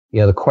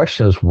The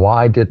question is,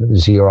 why didn't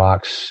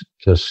Xerox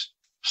just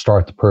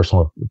start the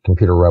personal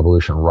computer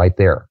revolution right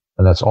there?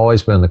 And that's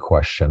always been the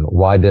question.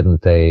 Why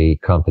didn't they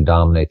come to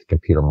dominate the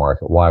computer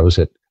market? Why was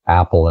it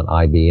Apple and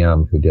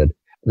IBM who did?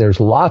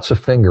 There's lots of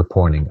finger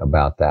pointing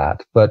about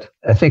that. But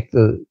I think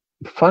the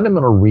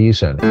fundamental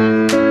reason.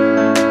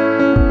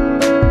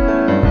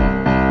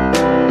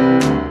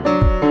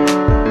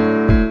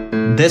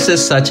 This is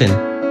Sachin.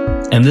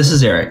 And this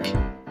is Eric.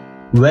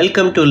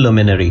 Welcome to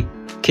Luminary,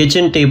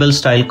 kitchen table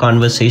style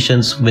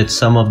conversations with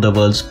some of the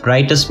world's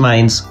brightest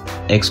minds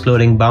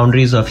exploring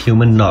boundaries of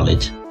human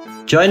knowledge.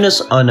 Join us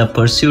on a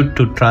pursuit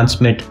to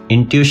transmit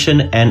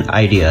intuition and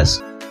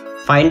ideas.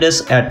 Find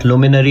us at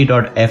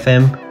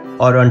luminary.fm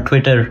or on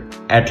Twitter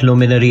at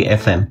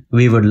luminaryfm.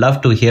 We would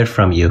love to hear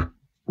from you.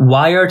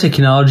 Why are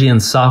technology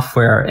and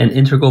software an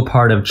integral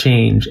part of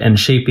change and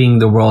shaping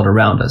the world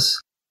around us?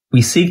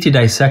 We seek to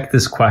dissect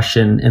this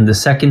question in the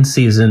second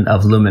season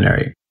of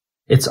Luminary.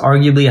 It's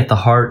arguably at the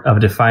heart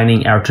of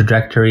defining our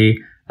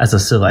trajectory as a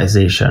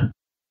civilization.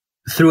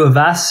 Through a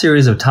vast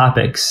series of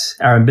topics,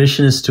 our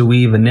ambition is to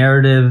weave a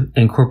narrative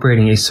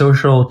incorporating a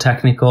social,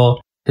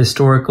 technical,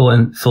 historical,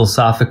 and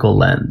philosophical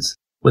lens,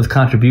 with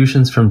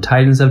contributions from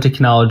titans of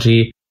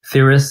technology,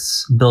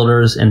 theorists,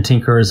 builders, and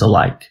tinkerers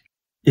alike.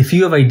 If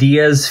you have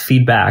ideas,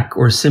 feedback,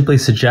 or simply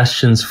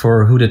suggestions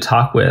for who to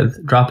talk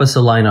with, drop us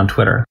a line on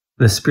Twitter.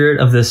 The spirit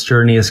of this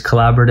journey is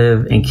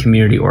collaborative and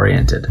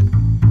community-oriented.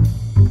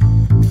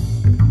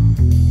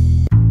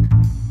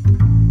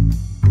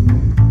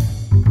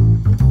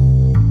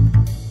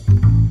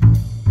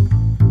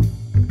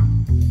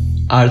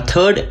 Our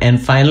third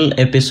and final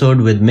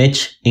episode with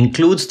Mitch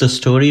includes the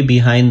story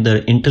behind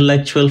the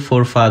intellectual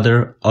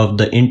forefather of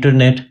the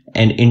internet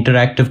and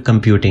interactive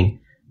computing,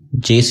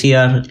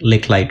 JCR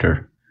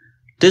Licklider.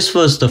 This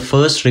was the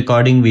first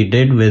recording we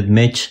did with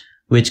Mitch,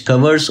 which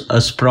covers a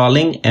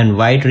sprawling and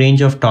wide range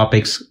of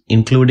topics,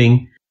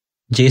 including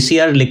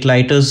JCR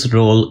Licklider's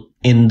role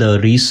in the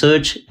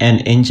research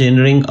and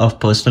engineering of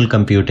personal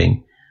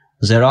computing,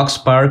 Xerox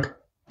PARC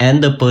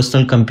and the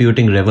personal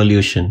computing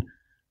revolution,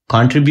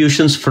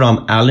 contributions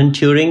from Alan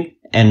Turing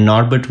and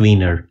Norbert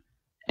Wiener,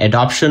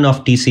 adoption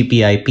of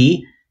TCP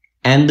IP,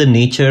 and the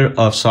nature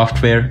of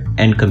software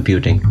and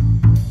computing.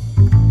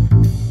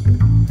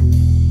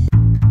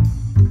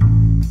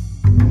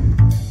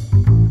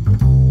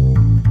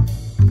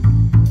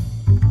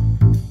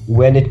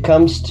 When it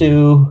comes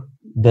to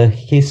the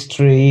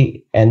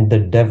history and the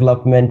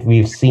development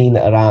we've seen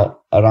around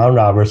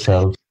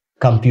ourselves,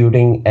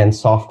 computing and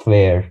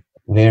software,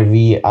 where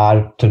we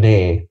are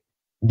today,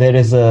 there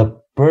is a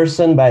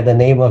person by the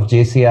name of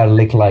JCR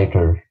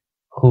Licklider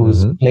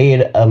who's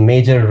played a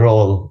major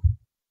role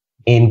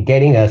in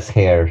getting us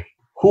here.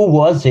 Who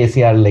was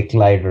JCR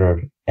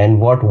Licklider and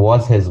what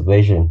was his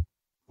vision?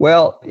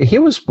 Well, he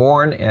was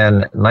born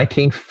in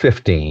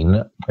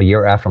 1915, a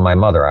year after my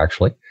mother,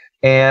 actually.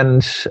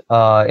 And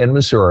in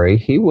Missouri,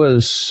 he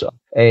was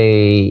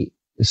a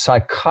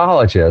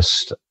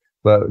psychologist,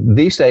 but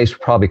these days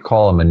we probably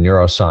call him a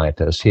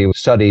neuroscientist. He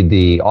studied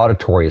the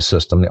auditory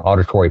system, the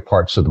auditory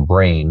parts of the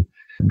brain.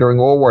 During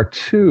World War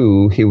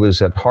II, he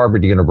was at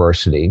Harvard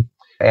University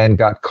and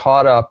got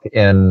caught up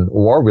in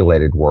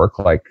war-related work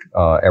like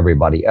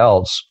everybody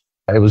else.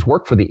 It was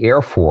work for the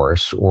Air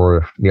Force,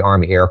 or the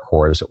Army Air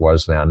Corps as it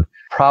was then.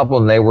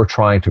 Problem they were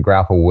trying to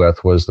grapple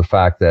with was the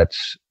fact that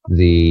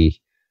the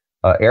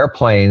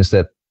airplanes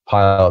that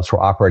pilots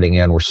were operating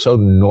in were so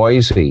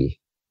noisy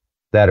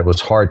that it was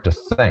hard to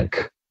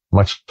think,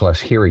 much less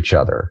hear each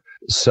other.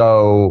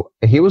 So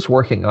he was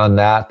working on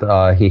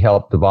that. He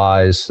helped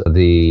devise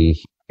the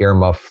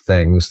earmuff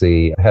things,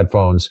 the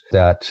headphones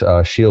that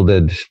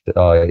shielded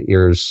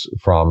ears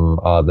from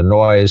the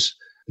noise,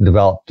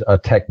 developed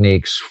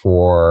techniques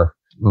for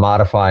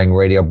modifying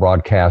radio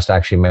broadcast,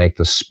 actually make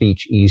the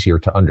speech easier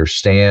to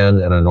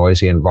understand in a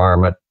noisy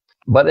environment.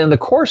 But in the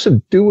course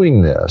of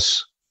doing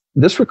this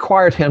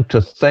required him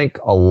to think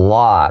a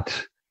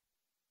lot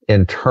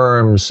in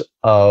terms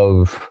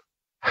of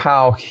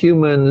how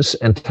humans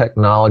and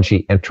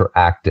technology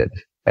interacted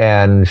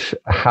and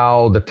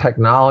how the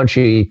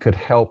technology could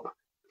help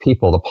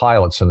people, the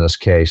pilots in this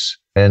case,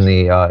 and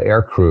the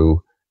air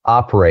crew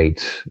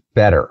operate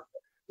better.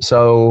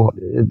 So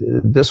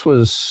this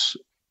was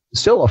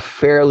still a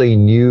fairly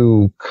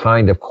new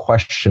kind of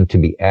question to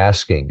be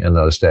asking in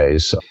those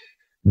days.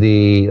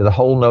 The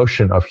whole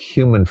notion of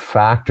human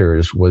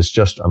factors was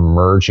just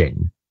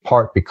emerging,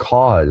 part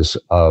because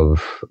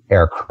of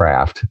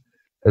aircraft.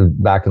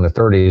 Back in the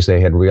 30s,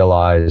 they had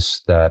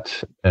realized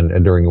that,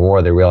 and during the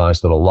war, they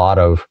realized that a lot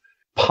of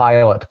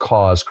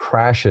pilot-caused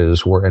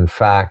crashes were in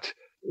fact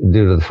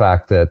due to the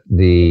fact that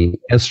the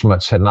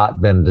instruments had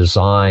not been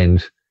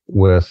designed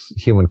with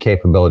human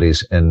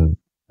capabilities in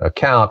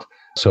account.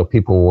 So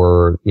people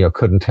were,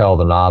 couldn't tell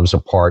the knobs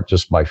apart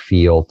just by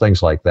feel,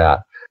 things like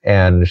that.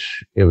 And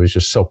it was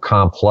just so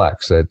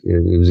complex that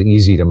it was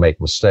easy to make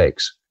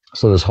mistakes.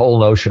 So this whole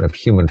notion of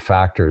human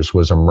factors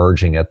was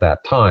emerging at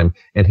that time,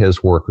 and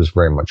his work was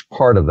very much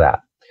part of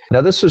that.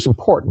 Now, this is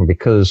important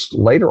because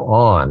later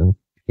on,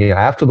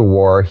 after the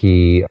war,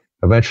 he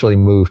eventually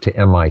moved to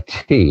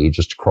MIT,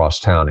 just across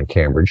town in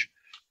Cambridge.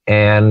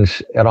 And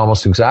at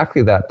almost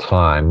exactly that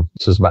time,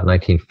 this is about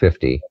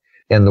 1950,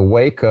 in the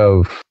wake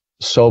of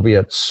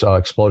Soviets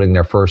exploding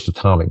their first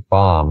atomic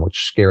bomb,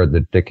 which scared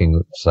the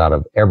dickens out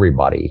of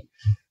everybody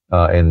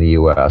in the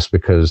U.S.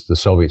 because the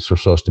Soviets were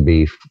supposed to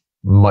be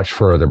much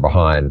further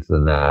behind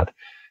than that.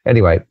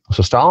 Anyway,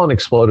 so Stalin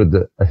exploded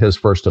his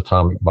first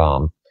atomic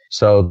bomb.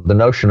 So the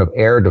notion of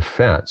air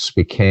defense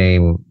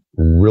became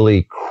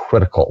really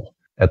critical.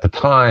 At the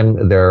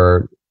time,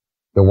 there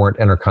weren't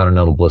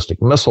intercontinental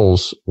ballistic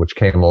missiles, which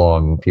came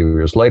along a few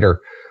years later,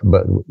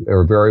 but they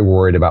were very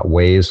worried about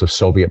waves of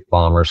Soviet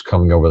bombers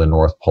coming over the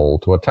North Pole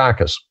to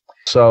attack us.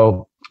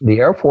 So the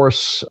Air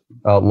Force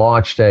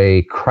launched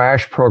a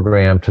crash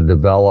program to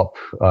develop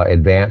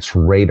advanced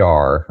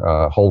radar,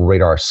 a whole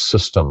radar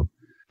system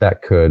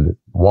that could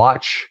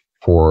watch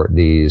for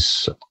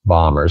these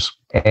bombers.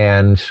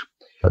 And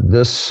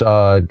this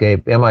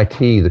gave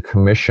MIT the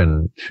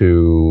commission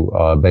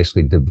to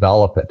basically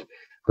develop it.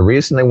 The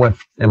reason they went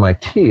to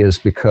MIT is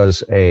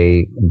because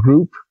a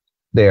group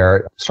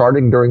there,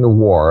 starting during the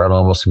war at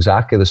almost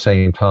exactly the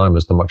same time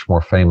as the much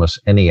more famous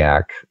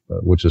ENIAC,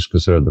 which is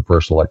considered the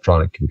first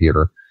electronic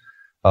computer.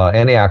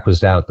 ENIAC was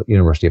down at the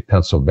University of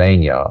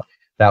Pennsylvania.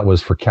 That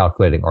was for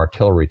calculating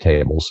artillery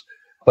tables.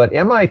 But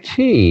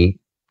MIT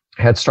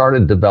had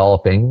started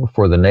developing,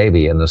 for the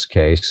Navy in this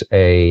case,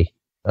 an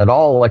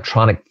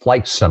all-electronic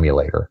flight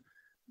simulator.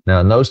 Now,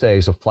 in those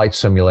days, a flight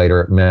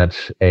simulator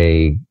meant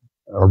a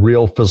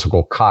real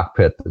physical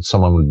cockpit that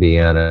someone would be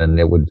in, and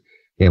it would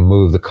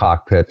move the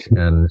cockpit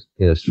and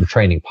is for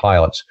training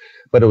pilots.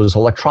 But it was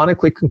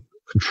electronically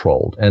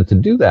controlled. And to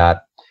do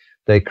that,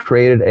 they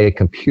created a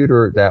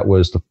computer that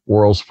was the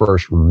world's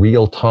first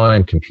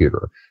real-time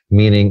computer,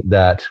 meaning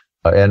that,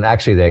 and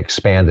actually they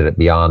expanded it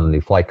beyond the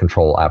flight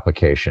control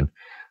application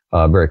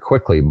very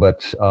quickly.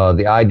 But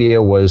the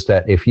idea was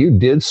that if you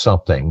did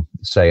something,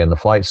 say in the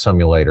flight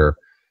simulator,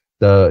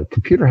 the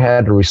computer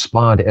had to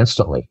respond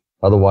instantly.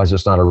 Otherwise,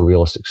 it's not a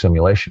realistic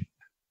simulation.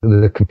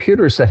 The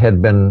computers that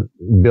had been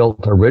built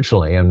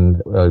originally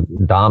and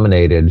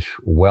dominated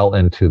well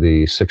into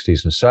the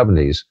 60s and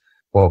 70s,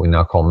 what we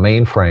now call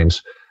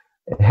mainframes,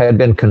 had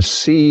been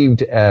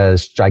conceived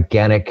as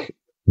gigantic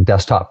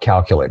desktop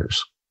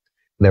calculators.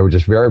 They were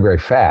just very, very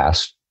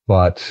fast,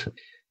 but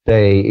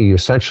you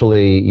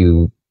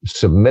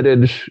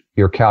submitted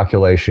your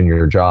calculation,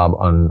 your job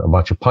on a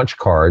bunch of punch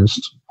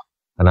cards,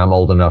 and I'm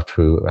old enough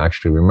to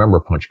actually remember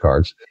punch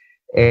cards,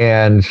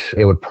 and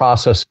it would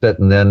process it,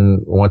 and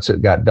then once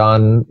it got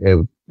done,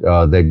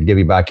 they'd give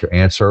you back your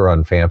answer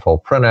on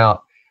fanfold printout.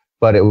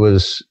 But it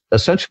was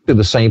essentially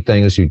the same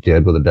thing as you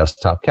did with a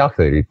desktop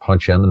calculator. You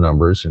punch in the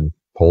numbers and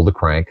pull the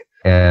crank,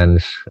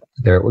 and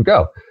there it would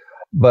go.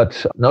 But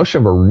the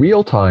notion of a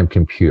real-time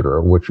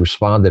computer, which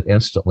responded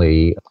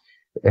instantly,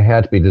 it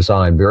had to be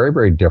designed very,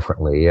 very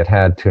differently. It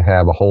had to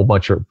have a whole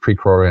bunch of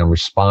pre-programmed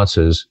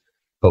responses,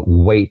 but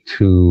wait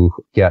to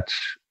get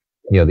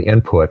the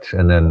input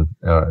and then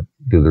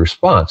do the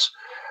response.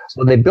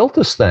 So they built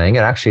this thing. It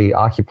actually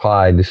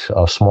occupied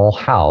a small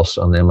house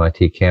on the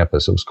MIT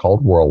campus. It was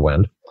called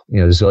Whirlwind.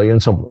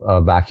 Zillions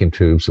of vacuum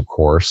tubes, of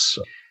course,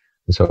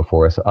 and so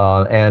forth.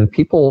 And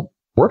people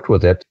worked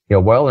with it,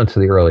 well into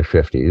the early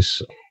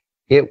 50s.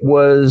 It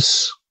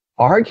was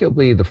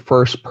arguably the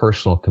first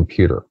personal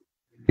computer,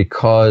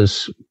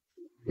 because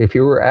if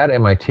you were at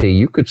MIT,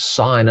 you could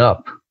sign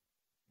up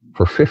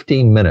for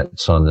 15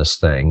 minutes on this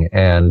thing,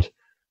 and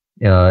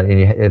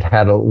it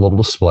had a little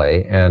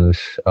display and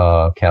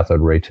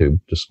cathode ray tube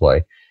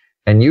display,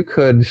 and you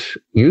could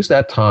use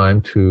that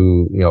time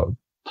to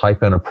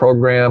type in a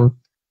program,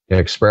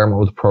 experiment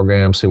with the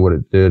program, see what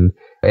it did,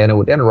 and it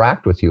would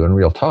interact with you in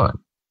real time.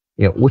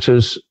 Which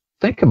is,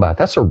 think about it,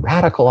 that's a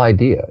radical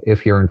idea.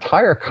 If your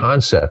entire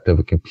concept of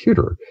a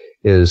computer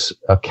is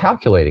a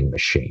calculating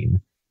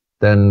machine,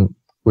 then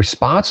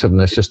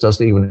responsiveness just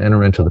doesn't even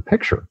enter into the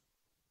picture.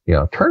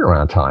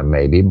 Turnaround time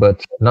maybe,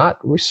 but not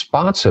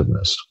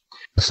responsiveness.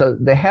 So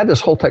they had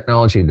this whole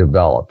technology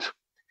developed.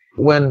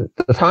 When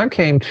the time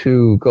came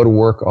to go to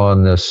work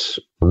on this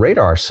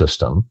radar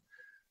system,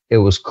 it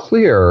was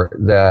clear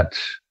that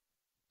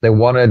they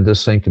wanted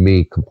this thing to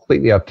be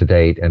completely up to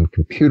date and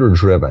computer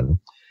driven.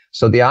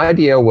 So the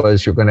idea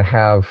was you're going to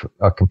have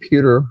a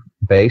computer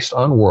based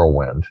on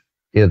Whirlwind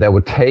that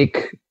would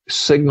take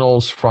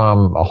signals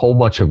from a whole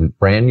bunch of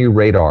brand new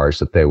radars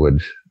that they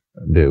would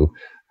do,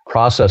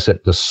 process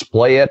it,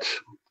 display it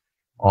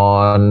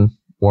on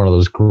one of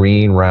those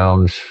green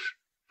round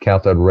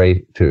cathode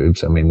ray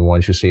tubes. I mean, the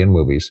ones you see in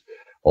movies,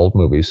 old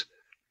movies,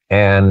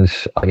 and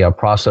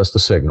process the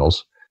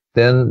signals.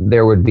 Then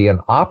there would be an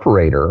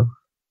operator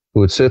who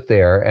would sit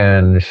there,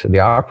 and the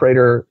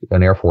operator,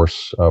 an Air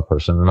Force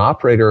person, an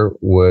operator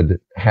would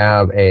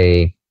have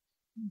a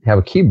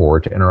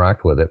keyboard to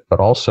interact with it, but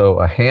also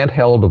a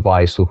handheld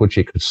device with which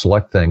he could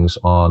select things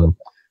on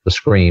the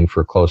screen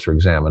for closer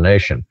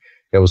examination.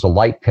 It was a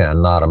light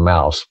pen, not a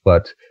mouse,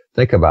 but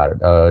think about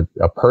it.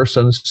 A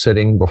person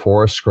sitting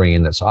before a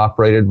screen that's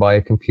operated by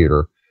a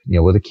computer,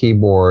 with a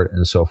keyboard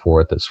and so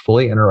forth, that's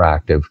fully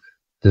interactive,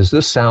 Does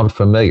this sound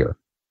familiar?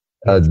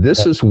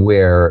 This is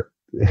where,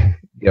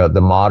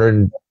 the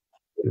modern,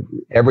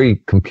 every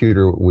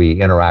computer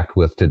we interact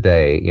with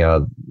today,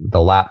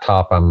 the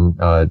laptop I'm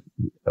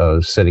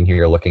sitting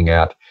here looking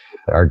at,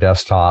 our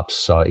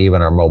desktops,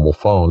 even our mobile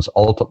phones,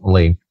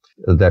 ultimately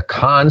the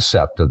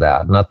concept of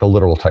that, not the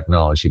literal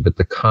technology, but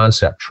the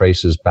concept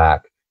traces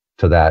back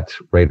to that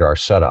radar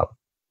setup.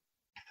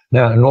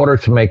 Now, in order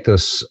to make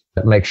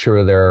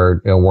sure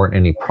there weren't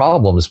any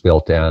problems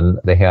built in,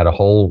 they had a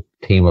whole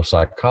team of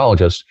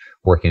psychologists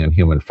working on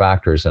human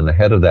factors, and the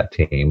head of that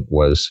team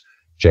was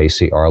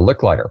JCR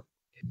Licklider.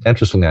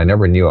 Interestingly, I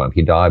never knew him.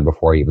 He died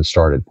before I even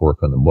started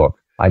work on the book.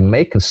 I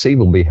may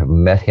conceivably have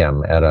met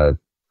him at a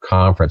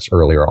conference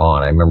earlier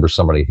on. I remember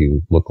somebody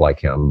who looked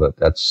like him, but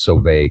that's so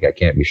vague, I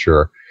can't be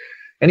sure.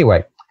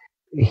 Anyway,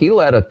 he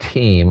led a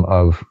team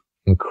of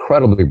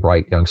incredibly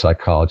bright young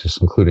psychologists,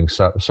 including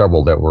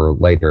several that were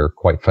later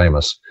quite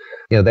famous.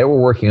 They were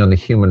working on the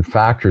human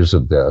factors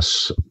of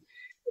this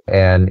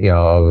and,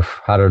 of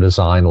how to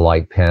design a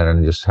light pen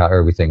and just how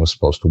everything was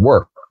supposed to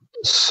work.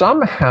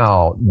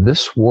 Somehow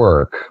this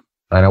work,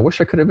 and I wish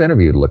I could have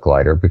interviewed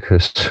Licklider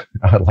because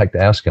I'd like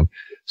to ask him,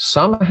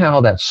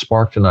 somehow that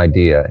sparked an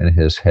idea in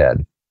his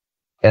head.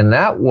 And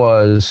that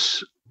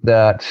was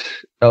that,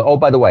 oh,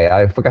 by the way,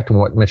 I forgot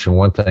to mention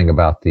one thing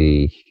about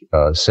the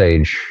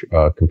SAGE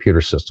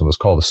computer system. It was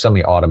called the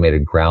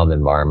Semi-Automated Ground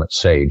Environment,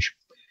 SAGE.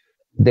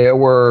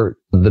 The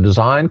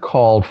design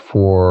called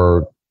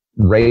for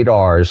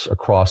radars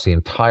across the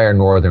entire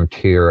northern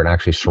tier and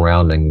actually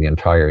surrounding the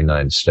entire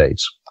United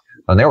States.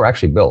 And they were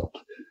actually built.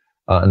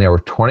 And there were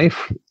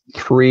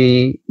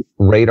 23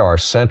 radar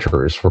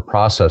centers for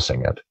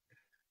processing it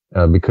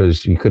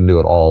because you couldn't do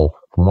it all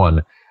from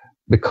one.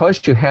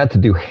 Because you had to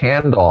do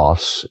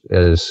handoffs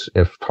as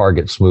if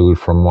targets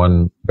moved from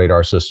one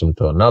radar system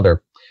to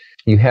another,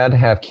 you had to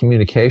have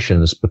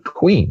communications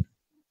between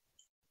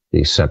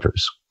these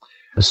centers.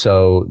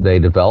 So they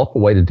developed a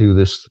way to do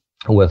this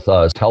with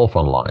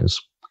telephone lines.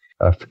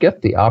 I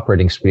forget the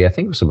operating speed. I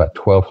think it was about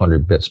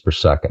 1,200 bits per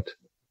second,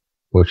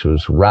 which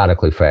was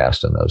radically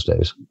fast in those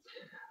days.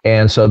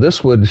 And so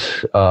this would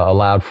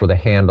allowed for the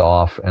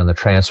handoff and the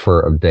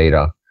transfer of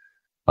data.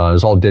 It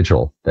was all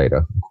digital data,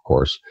 of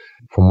course,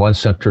 from one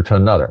center to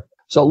another.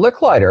 So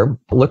Licklider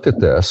looked at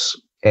this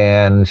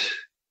and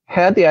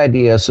had the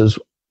idea, says,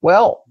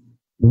 well,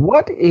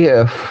 what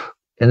if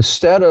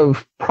instead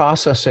of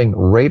processing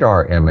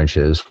radar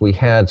images, we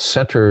had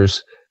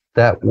centers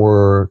that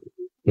were,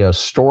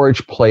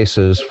 storage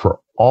places for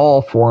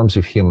all forms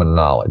of human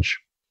knowledge?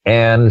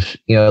 And,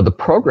 the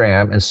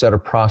program, instead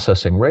of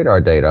processing radar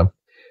data,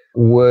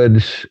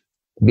 would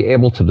be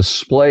able to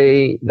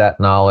display that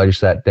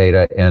knowledge, that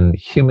data in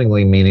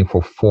humanly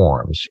meaningful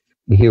forms.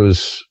 He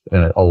was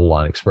an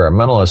old-line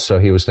experimentalist, so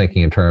he was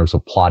thinking in terms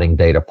of plotting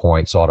data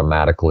points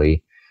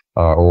automatically,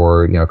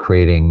 or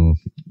creating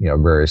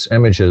various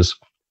images.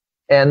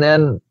 And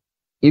then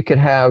you could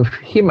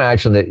he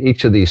imagined that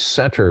each of these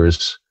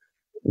centers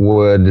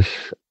would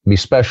be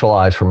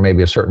specialized for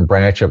maybe a certain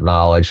branch of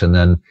knowledge,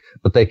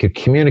 but they could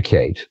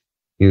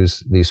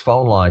use these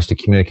phone lines to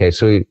communicate.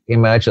 So he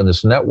imagined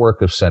this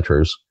network of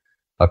centers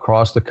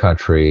across the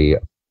country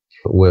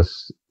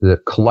that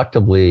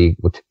collectively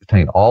would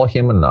contain all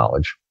human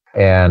knowledge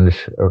and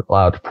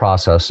allowed to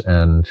process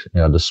and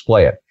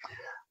display it.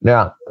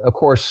 Now, of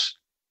course,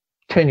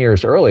 10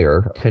 years or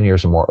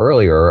more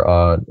earlier,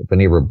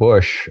 Vannevar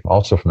Bush,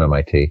 also from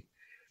MIT,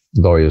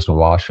 though he was in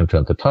Washington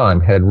at the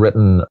time, had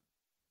written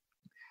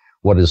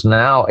what is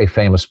now a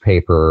famous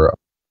paper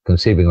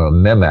conceiving of a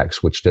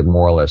Memex, which did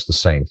more or less the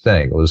same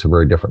thing. It was a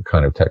very different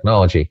kind of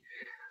technology.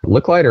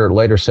 Licklider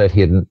later said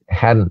he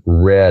hadn't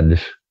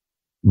read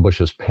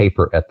Bush's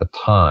paper at the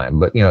time,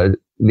 but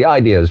the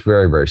idea is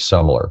very, very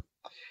similar.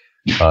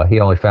 He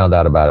only found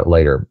out about it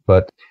later.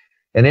 But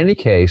in any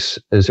case,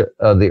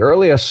 the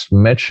earliest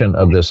mention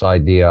of this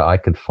idea I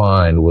could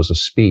find was a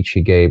speech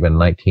he gave in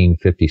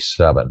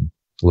 1957,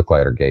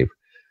 Licklider gave,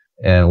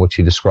 in which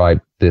he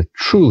described the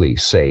truly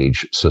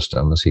SAGE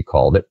system, as he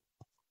called it.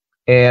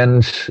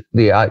 And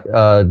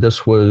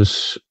this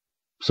was,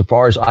 so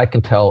far as I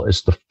can tell,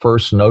 is the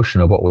first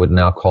notion of what we would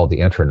now call the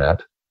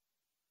internet,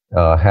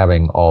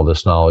 having all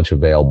this knowledge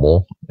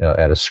available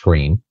at a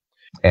screen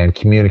and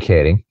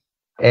communicating.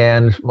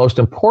 And most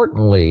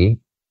importantly,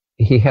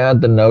 he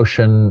had the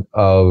notion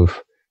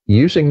of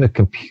using the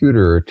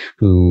computer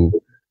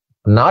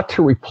not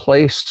to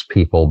replace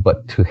people,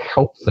 but to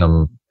help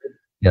them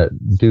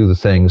do the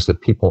things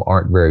that people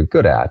aren't very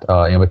good at.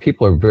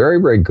 People are very,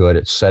 very good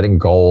at setting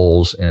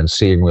goals and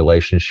seeing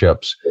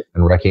relationships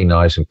and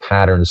recognizing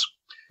patterns.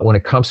 When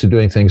it comes to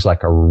doing things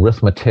like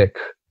arithmetic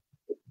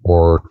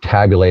or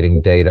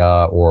tabulating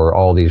data or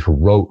all these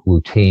rote,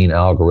 routine,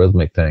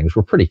 algorithmic things,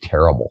 we're pretty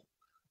terrible.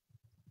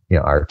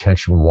 Our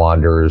attention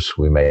wanders,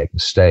 we make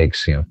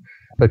mistakes,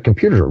 but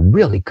computers are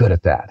really good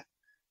at that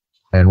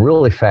and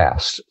really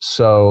fast.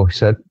 So he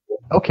said,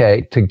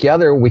 okay,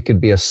 together we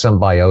could be a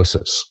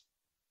symbiosis.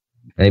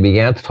 And he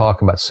began to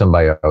talk about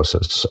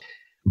symbiosis.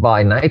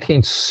 By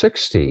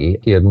 1960,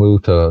 he had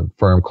moved to a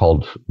firm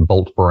called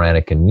Bolt,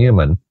 Beranek, and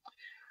Newman,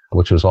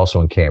 which was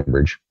also in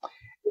Cambridge.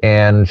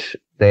 And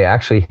they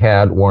actually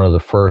had one of the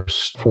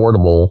first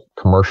affordable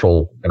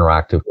commercial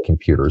interactive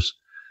computers.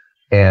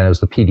 And it was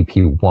the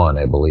PDP-1,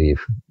 I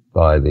believe,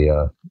 by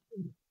the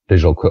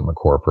Digital Equipment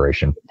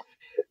Corporation,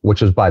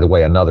 which is, by the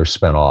way, another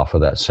spinoff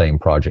of that same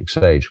Project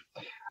Sage.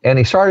 And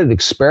he started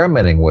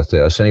experimenting with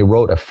this, and he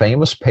wrote a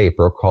famous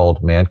paper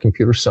called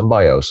Man-Computer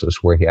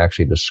Symbiosis, where he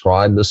actually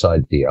described this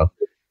idea.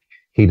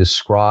 He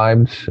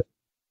described,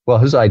 well,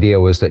 his idea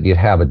was that you'd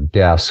have a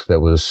desk that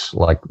was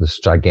like this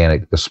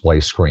gigantic display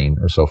screen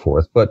or so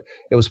forth, but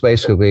it was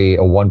basically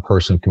a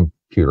one-person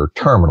computer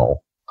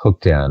terminal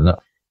hooked in,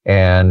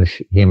 and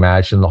he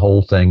imagined the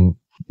whole thing,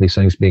 these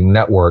things being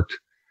networked.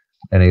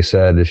 And he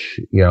said,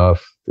 you know,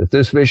 if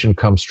this vision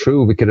comes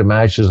true, we could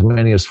imagine as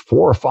many as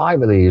 4 or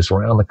 5 of these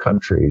around the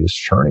country, just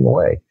churning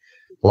away.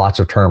 Lots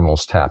of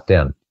terminals tapped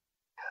in.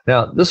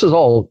 Now, this is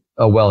all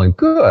well and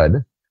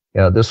good.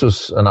 You know, this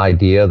was an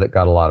idea that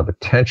got a lot of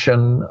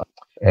attention,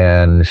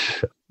 and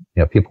you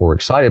know, people were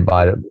excited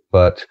by it.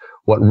 But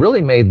what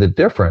really made the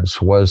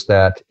difference was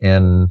that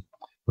in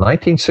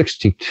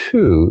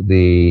 1962,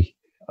 the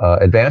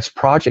Advanced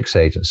Projects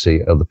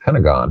Agency of the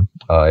Pentagon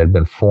had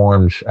been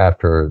formed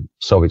after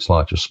Soviets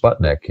launch of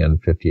Sputnik in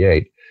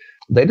 58.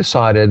 They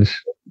decided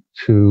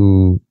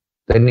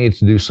they needed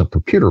to do some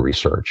computer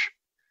research.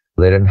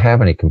 They didn't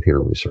have any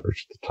computer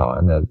research at the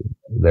time.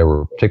 They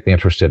were particularly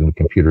interested in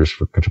computers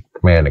for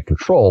command and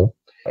control,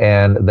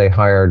 and they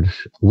hired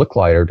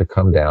Licklider to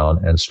come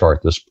down and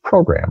start this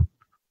program.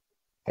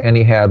 And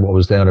he had what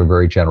was then a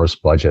very generous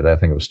budget. I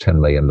think it was $10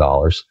 million.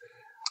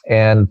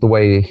 And the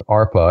way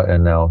ARPA,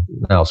 and now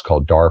it's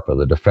called DARPA,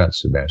 the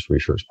Defense Advanced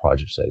Research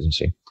Projects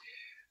Agency,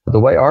 the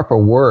way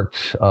ARPA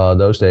worked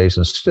those days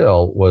and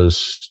still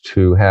was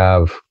to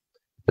have,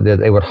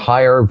 they would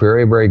hire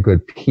very, very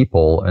good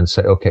people and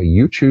say, okay,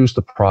 you choose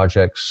the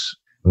projects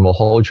and we'll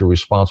hold you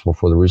responsible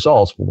for the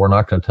results, but we're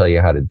not going to tell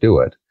you how to do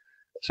it.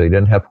 So you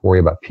didn't have to worry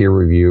about peer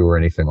review or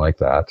anything like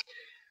that.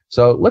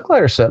 So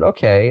Licklider said,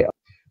 okay,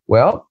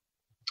 well,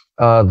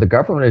 the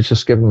government has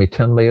just given me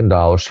 $10 million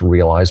to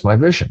realize my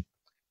vision.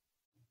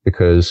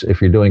 Because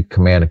if you're doing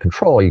command and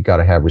control, you've got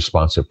to have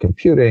responsive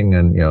computing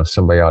and, you know,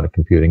 symbiotic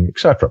computing,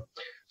 etc.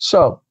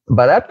 So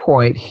by that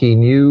point, he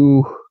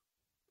knew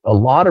a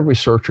lot of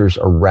researchers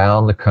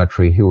around the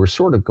country who were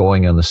sort of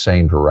going in the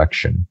same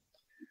direction.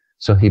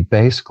 So he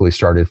basically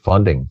started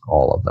funding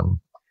all of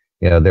them.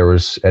 You know, there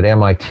was at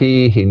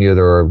MIT, he knew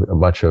there were a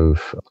bunch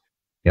of,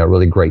 you know,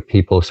 really great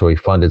people. So he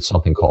funded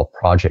something called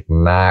Project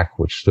MAC,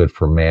 which stood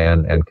for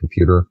Man and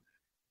Computer.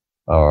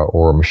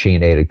 Or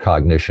machine-aided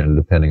cognition,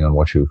 depending on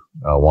what you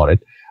wanted.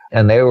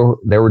 And they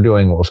were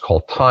doing what was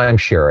called time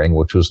sharing,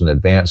 which was an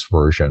advanced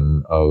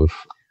version of,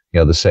 you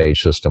know, the SAGE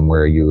system,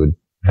 where you would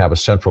have a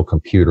central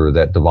computer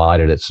that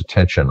divided its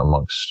attention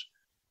amongst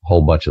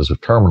whole bunches of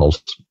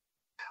terminals.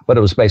 But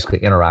it was basically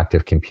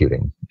interactive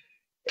computing.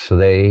 So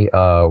they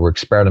were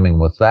experimenting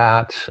with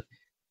that.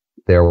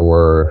 There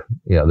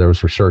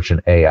was research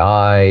in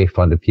AI,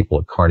 funded people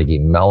at Carnegie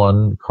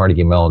Mellon.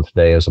 Carnegie Mellon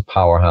today is a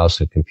powerhouse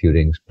in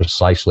computing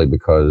precisely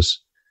because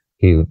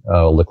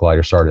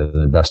Licklider started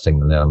investing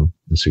in them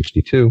in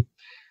 62.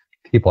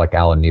 People like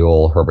Alan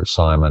Newell, Herbert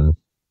Simon,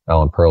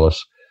 Alan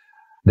Perlis.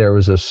 There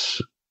was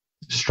this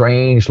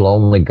strange,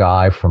 lonely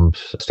guy from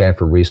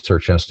Stanford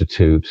Research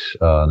Institute,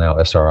 now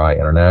SRI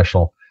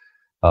International,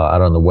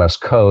 out on the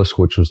West Coast,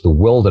 which was the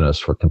wilderness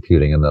for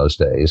computing in those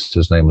days.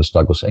 His name was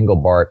Douglas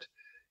Engelbart.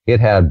 It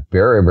had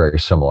very, very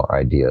similar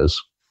ideas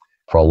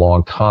for a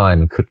long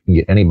time. Couldn't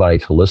get anybody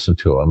to listen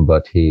to him,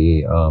 but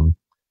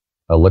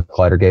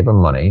Licklider gave him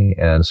money.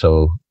 And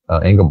so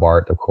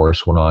Engelbart, of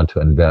course, went on to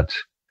invent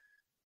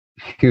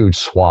huge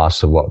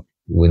swaths of what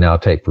we now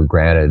take for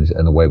granted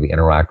in the way we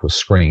interact with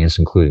screens,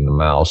 including the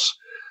mouse.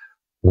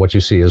 What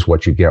you see is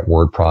what you get,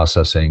 word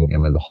processing, I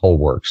mean, the whole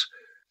works.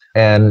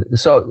 And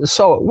so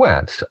it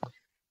went.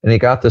 And he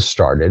got this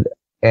started.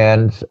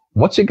 And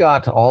once he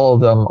got all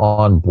of them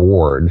on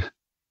board,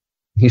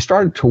 he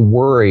started to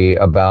worry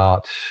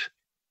about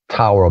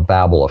Tower of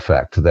Babel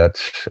effect,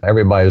 that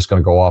everybody was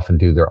going to go off and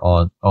do their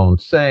own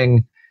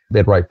thing.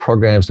 They'd write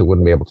programs that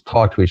wouldn't be able to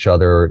talk to each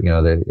other. You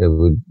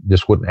know,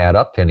 just wouldn't add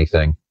up to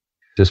anything.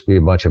 Just be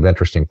a bunch of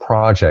interesting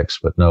projects,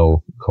 but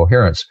no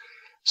coherence.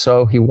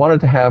 So he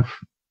wanted to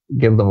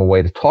give them a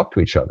way to talk to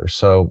each other.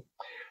 So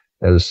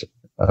as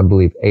I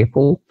believe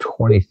April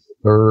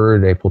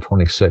 23rd, April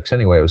 26th,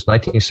 anyway, it was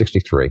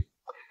 1963.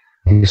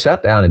 He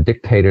sat down and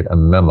dictated a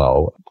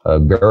memo, a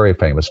very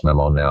famous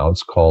memo now.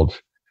 It's called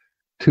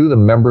To the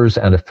Members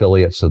and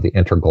Affiliates of the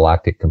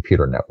Intergalactic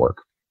Computer Network.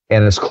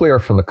 And it's clear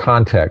from the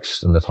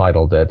context and the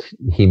title that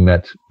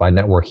by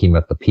network, he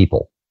meant the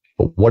people.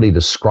 But what he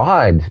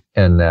described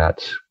in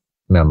that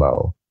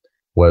memo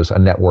was a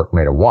network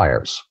made of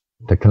wires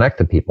to connect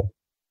the people.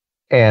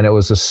 And it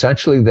was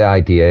essentially the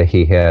idea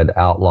he had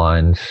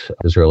outlined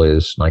as early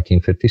as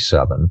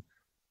 1957,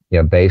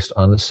 based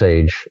on the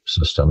SAGE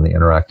system, the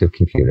interactive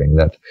computing,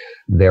 that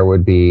there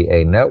would be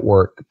a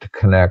network to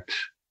connect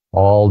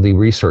all the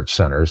research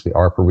centers, the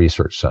ARPA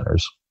research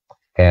centers,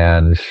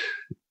 and,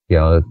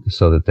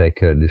 so that they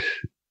could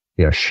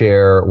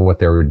share what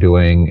they were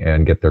doing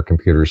and get their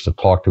computers to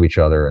talk to each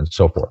other and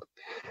so forth.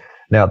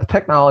 Now, the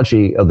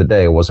technology of the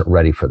day wasn't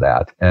ready for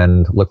that,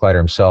 and Licklider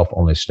himself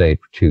only stayed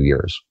for 2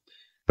 years,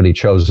 but he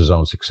chose his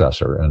own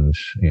successor, and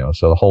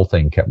so the whole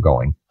thing kept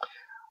going.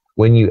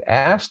 When you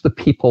ask the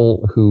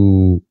people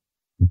who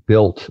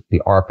built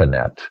the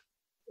ARPANET,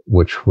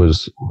 which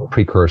was a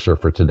precursor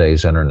for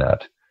today's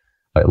internet,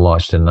 it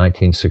launched in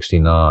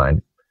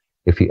 1969.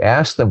 If you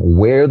ask them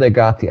where they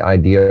got the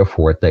idea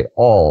for it, they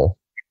all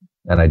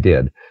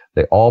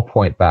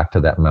point back to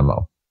that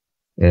memo.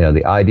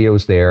 The idea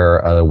was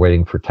there,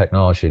 waiting for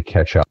technology to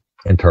catch up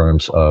in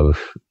terms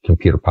of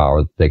computer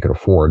power that they could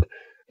afford.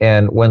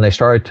 And when they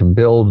started to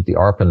build the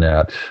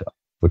ARPANET,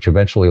 which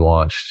eventually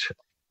launched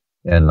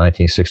in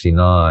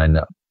 1969,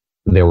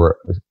 they were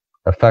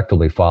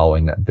effectively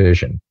following that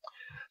vision.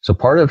 So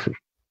part of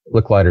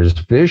Licklider's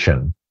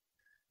vision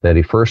that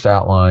he first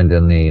outlined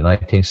in the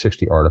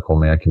 1960 article,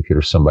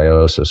 Man-Computer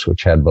Symbiosis,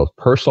 which had both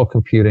personal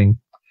computing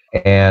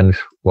and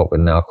what we're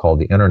now call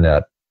the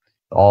internet,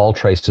 all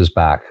traces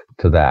back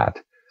to that.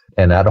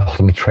 And that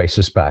ultimately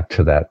traces back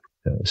to that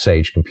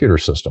Sage computer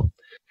system.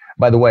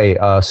 By the way,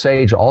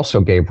 Sage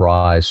also gave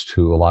rise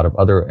to a lot of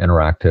other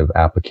interactive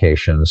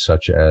applications,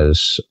 such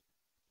as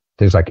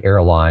things like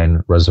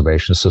airline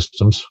reservation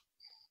systems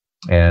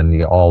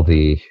and all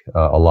the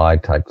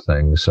allied type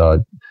things,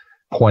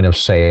 point of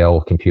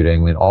sale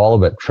computing. I mean, all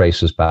of it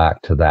traces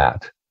back to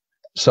that.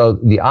 So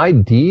the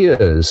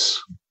ideas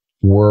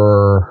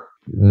were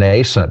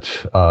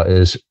nascent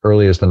as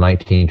early as the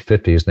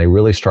 1950s, and they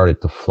really started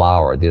to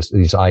flower.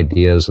 These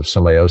ideas of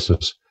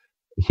symbiosis,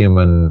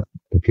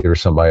 human-computer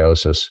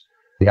symbiosis,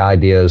 the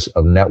ideas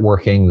of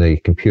networking the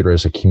computer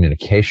as a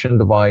communication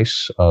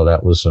device.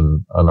 That was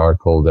an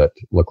article that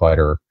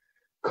Licklider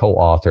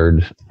co-authored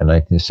in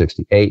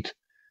 1968,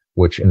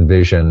 which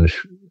envisioned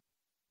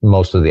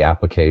most of the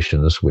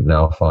applications we'd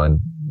now find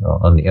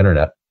on the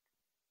internet.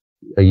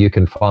 You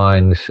can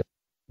find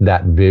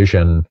that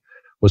vision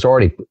was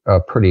already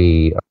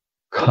pretty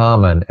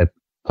common at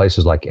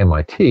places like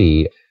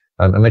MIT.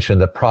 I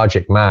mentioned that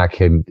Project Mac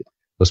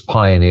was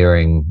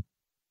pioneering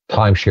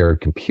time-shared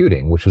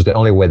computing, which was the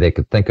only way they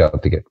could think of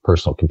to get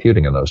personal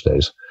computing in those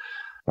days.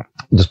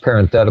 Just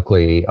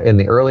parenthetically, in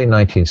the early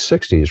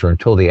 1960s, or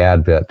until the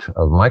advent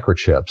of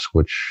microchips,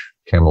 which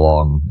came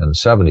along in the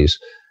 70s,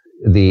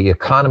 the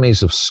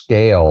economies of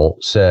scale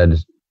said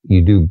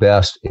you do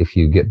best if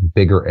you get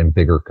bigger and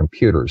bigger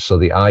computers. So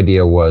the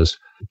idea was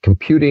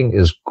computing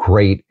is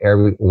great.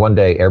 One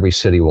day, every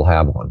city will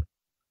have one.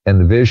 And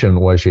the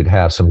vision was you'd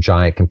have some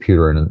giant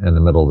computer in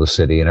the middle of the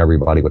city, and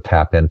everybody would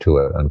tap into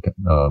it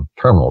on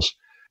terminals.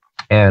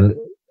 And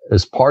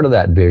as part of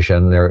that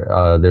vision,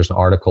 there's an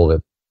article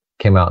that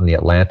came out in The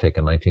Atlantic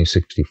in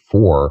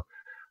 1964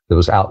 that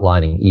was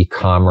outlining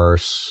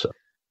e-commerce,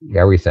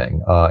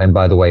 everything. And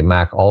by the way,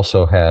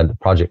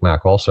 Project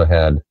Mac also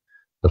had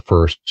the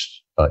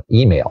first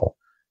email,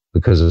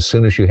 because as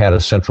soon as you had a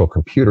central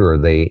computer,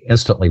 they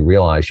instantly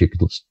realized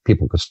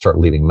people could start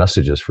leaving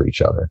messages for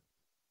each other.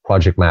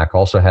 Project Mac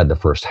also had the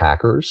first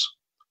hackers,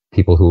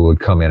 people who would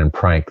come in and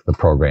prank the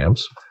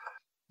programs.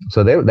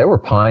 So they were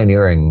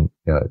pioneering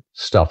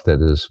stuff that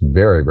is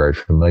very, very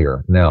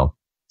familiar now.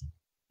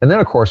 And then,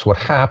 of course, what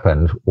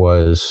happened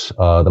was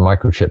the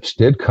microchips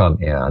did come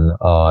in,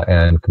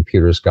 and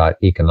computers got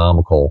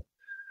economical,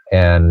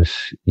 and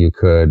you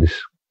could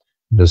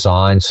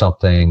design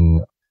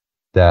something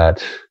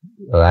that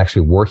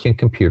actually working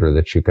computer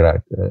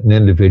that an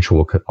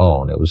individual could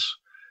own.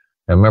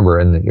 I remember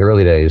in the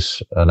early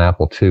days, an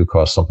Apple II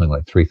cost something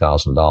like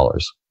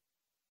 $3,000,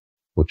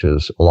 which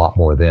is a lot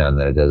more then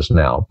than it is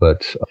now.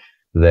 But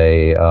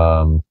it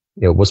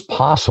was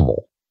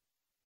possible.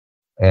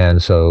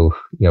 And so,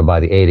 by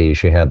the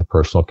 80s, you had the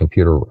personal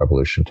computer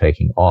revolution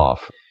taking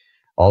off.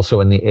 Also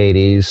in the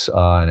 80s,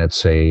 and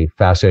it's a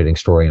fascinating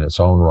story in its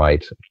own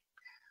right,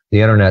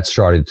 the internet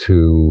started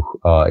to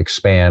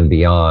expand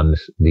beyond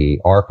the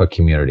ARPA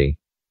community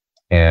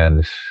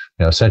and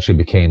essentially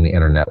became the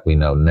internet we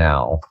know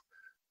now.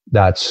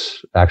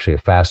 That's actually a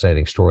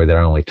fascinating story that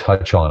I only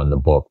touch on in the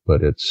book,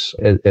 but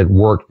it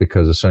worked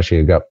because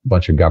essentially a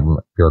bunch of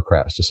government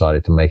bureaucrats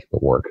decided to make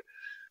it work.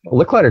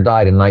 Licklider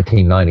died in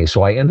 1990,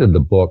 so I ended the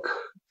book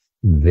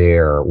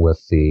there with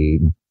the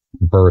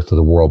birth of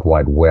the World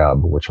Wide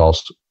Web, which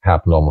also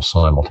happened almost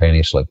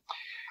simultaneously.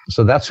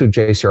 So that's who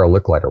JCR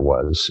Licklider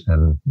was,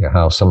 and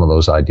how some of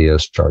those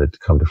ideas started to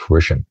come to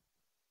fruition.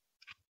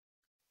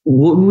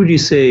 What would you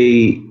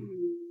say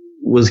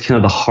was kind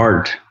of the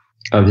heart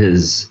of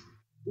his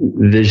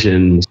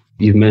vision?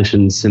 You've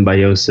mentioned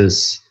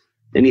symbiosis.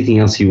 Anything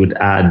else you would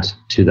add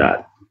to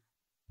that?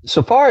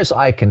 So far as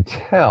I can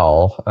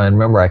tell, and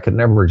remember, I could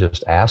never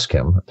just ask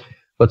him,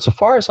 but so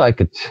far as I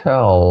could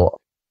tell,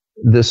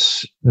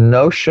 this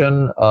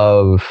notion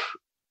of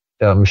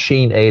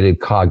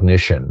machine-aided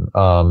cognition,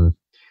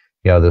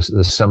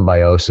 the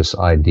symbiosis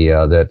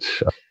idea that,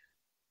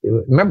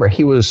 remember,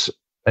 he was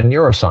a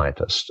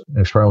neuroscientist,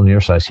 an experimental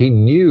neuroscientist. He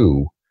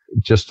knew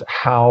just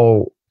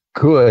how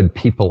good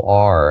people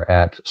are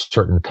at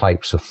certain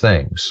types of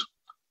things.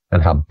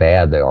 and how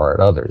bad they are at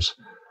others.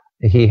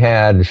 He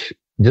had,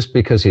 just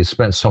because he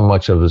spent so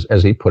much of his,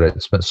 as he put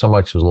it, spent so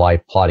much of his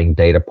life plotting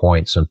data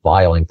points and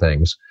filing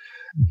things,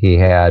 he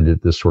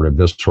had this sort of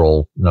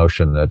visceral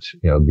notion that,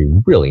 it'd be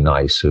really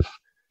nice if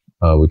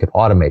we could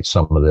automate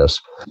some of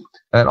this.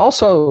 And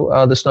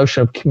also this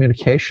notion of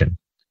communication,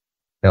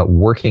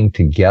 working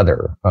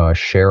together,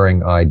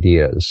 sharing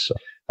ideas.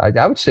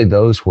 I would say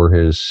those were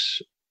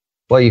his,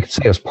 well, you could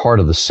say it was part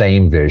of the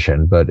same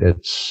vision, but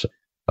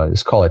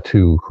let's call it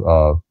two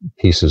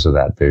pieces of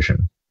that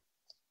vision.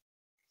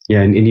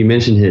 Yeah, and you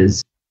mentioned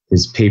his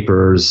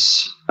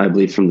papers, I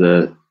believe, from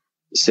the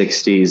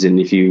 60s. And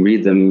if you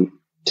read them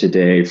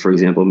today, for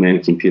example,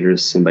 man-computer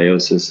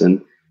symbiosis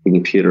and the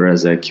computer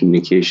as a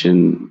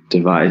communication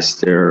device,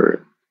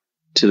 they're,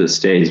 to this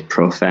day,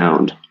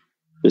 profound.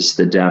 Just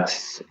the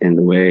depth and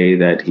the way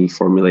that he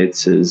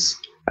formulates his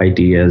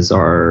ideas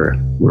are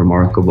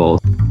remarkable.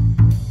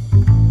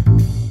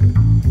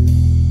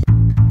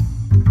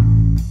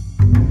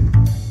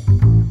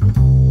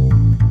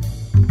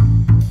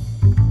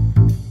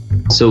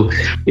 So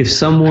if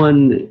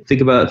someone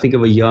think of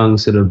a young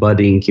sort of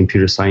budding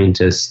computer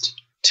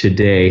scientist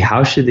today,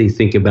 how should they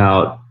think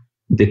about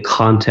the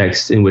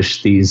context in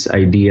which these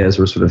ideas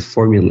were sort of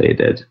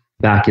formulated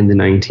back in the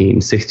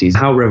 1960s?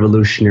 How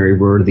revolutionary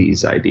were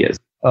these ideas?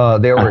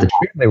 They were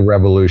extremely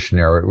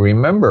revolutionary.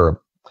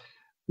 Remember,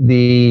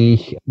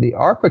 the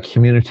ARPA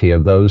community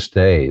of those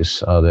days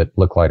that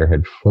Licklider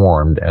had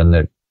formed and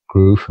that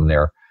grew from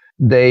there,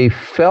 they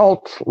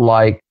felt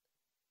like,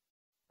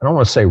 I don't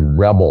want to say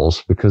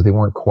rebels because they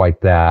weren't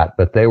quite that,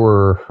 but they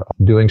were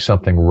doing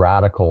something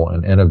radical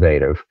and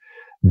innovative.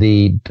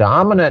 The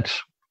dominant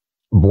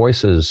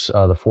voices,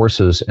 the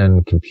forces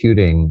in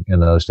computing in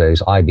those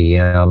days,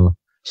 IBM,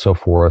 so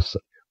forth,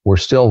 were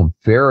still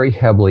very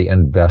heavily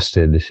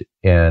invested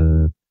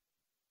in,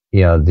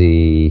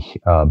 the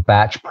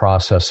batch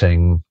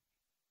processing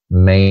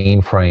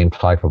mainframe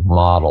type of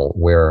model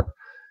where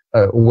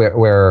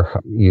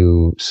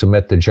you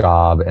submit the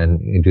job and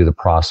you do the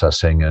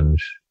processing and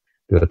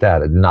do it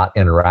that, not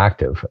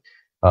interactive.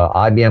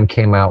 IBM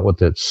came out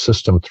with its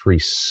System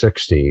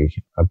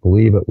 360. I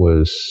believe it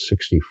was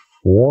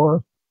 64.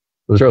 It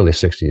was early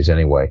 60s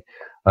anyway.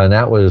 And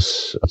that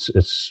was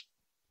its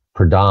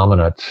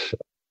predominant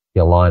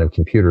line of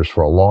computers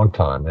for a long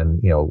time,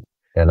 and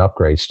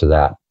upgrades to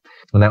that.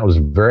 And that was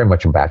very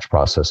much a batch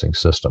processing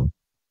system.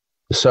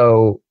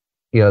 So,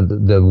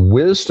 the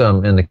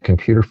wisdom in the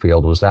computer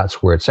field was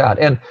that's where it's at.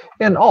 And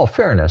in all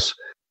fairness,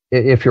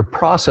 if you're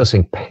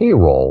processing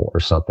payroll or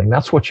something,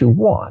 that's what you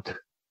want.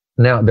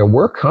 Now, there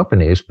were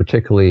companies,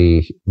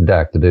 particularly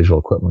DEC, the digital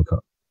equipment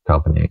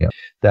company,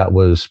 that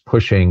was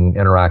pushing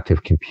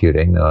interactive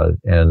computing,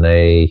 and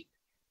they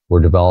were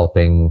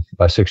developing,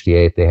 by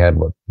 68, they had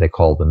what they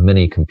called the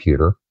mini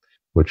computer,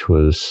 which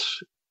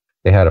was,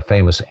 they had a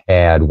famous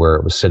ad where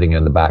it was sitting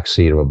in the back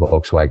seat of a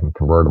Volkswagen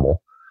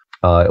convertible.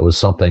 It was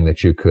something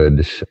that you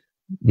could,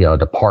 a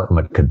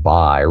department could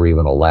buy, or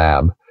even a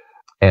lab.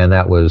 And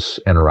that was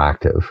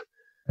interactive.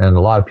 And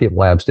a lot of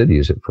labs did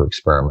use it for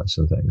experiments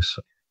and things.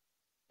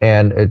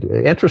 And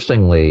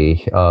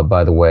interestingly,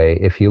 by the way,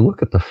 if you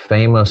look at the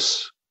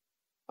famous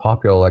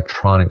Popular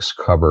Electronics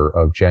cover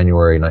of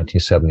January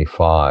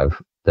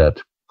 1975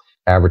 that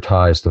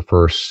advertised the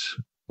first,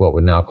 what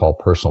we now call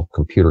personal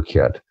computer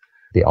kit,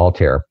 the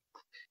Altair,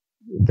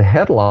 the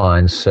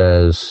headline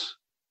says,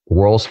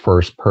 world's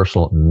first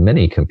personal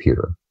mini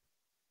computer.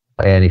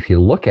 And if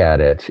you look at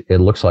it, it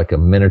looks like a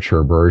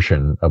miniature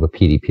version of a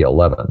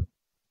PDP-11.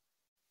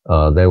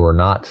 They were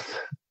not,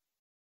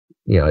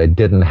 it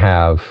didn't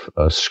have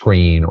a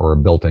screen or a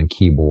built-in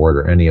keyboard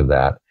or any of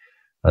that.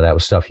 That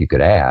was stuff you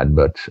could add,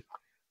 but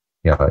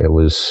it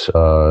was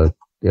a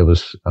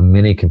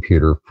mini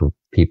computer for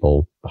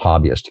people,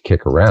 hobbyists, to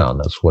kick around.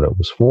 That's what it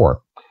was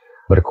for.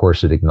 But of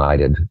course, it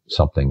ignited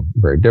something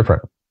very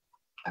different.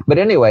 But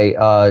anyway,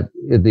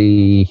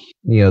 the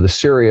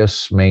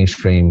serious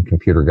mainstream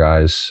computer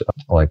guys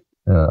like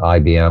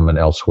IBM and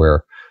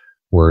elsewhere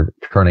were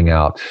turning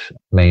out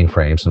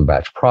mainframes and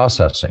batch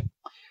processing.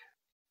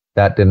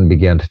 That didn't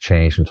begin to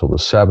change until the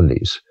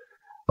 70s.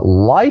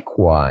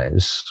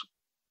 Likewise,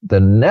 the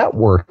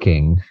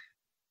networking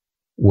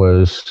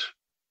was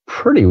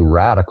pretty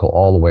radical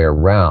all the way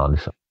around.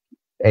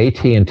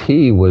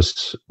 AT&T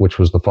which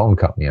was the phone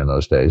company in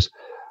those days,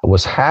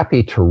 was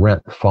happy to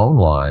rent phone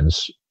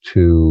lines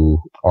to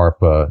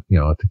ARPA,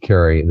 to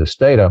carry this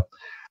data.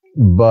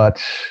 But,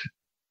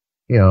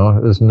 it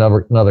was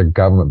another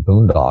government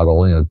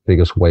boondoggle, the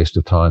biggest waste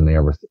of time they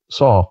ever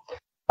saw.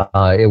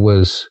 It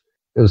was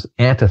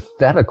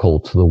antithetical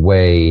to the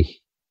way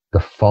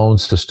the phone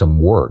system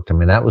worked. I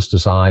mean, that was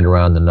designed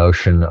around the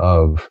notion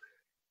of,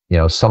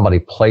 somebody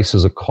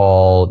places a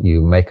call,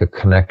 you make a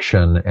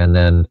connection, and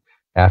then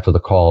after the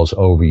call is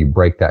over, you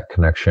break that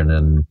connection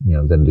and,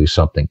 then do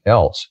something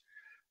else.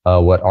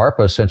 What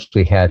ARPA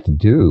essentially had to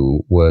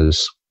do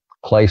was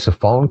place a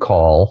phone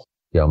call,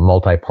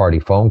 multi-party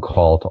phone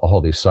call to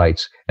all these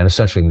sites and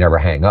essentially never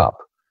hang up.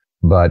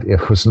 But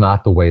it was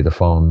not the way the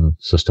phone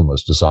system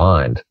was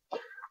designed.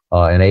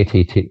 And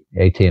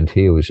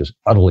AT&T was just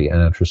utterly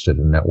uninterested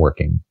in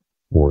networking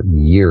for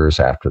years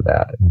after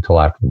that, until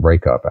after the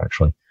breakup,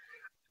 actually.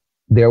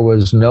 There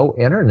was no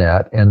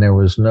internet, and there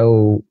was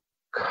no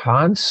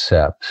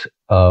concept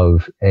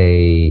of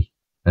an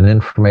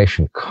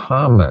information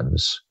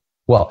commons.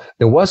 Well,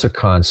 there was a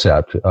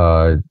concept,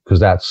 because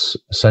that's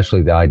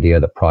essentially the idea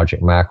that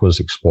Project Mac was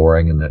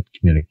exploring and that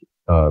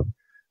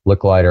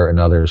Licklider and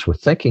others were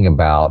thinking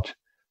about,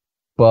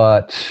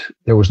 but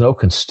there was no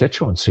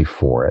constituency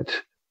for it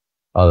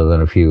other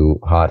than a few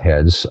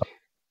hotheads.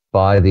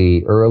 By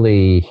the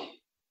early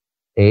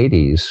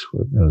 80s,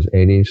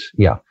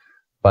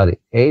 by the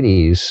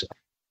 80s,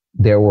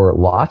 there were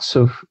lots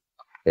of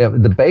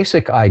the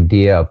basic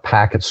idea of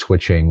packet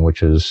switching,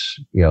 which is,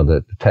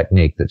 the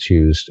technique that's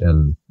used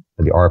in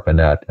the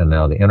ARPANET and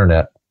now the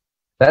internet.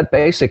 That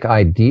basic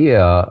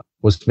idea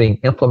was being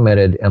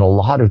implemented in a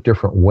lot of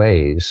different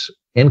ways,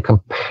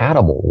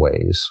 incompatible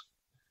ways.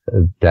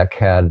 DEC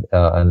had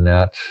a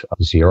net,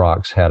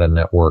 Xerox had a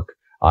network,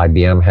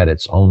 IBM had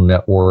its own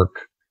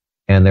network,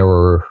 and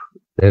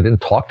they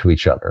didn't talk to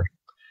each other.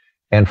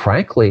 And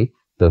frankly,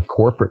 the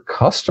corporate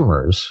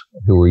customers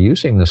who were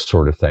using this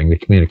sort of thing to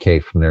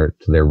communicate from to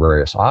their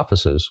various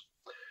offices,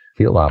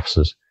 field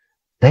offices,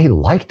 they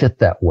liked it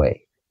that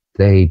way.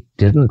 They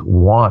didn't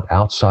want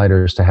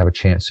outsiders to have a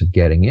chance of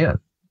getting in.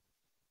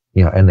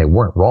 And they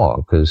weren't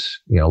wrong, because,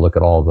 look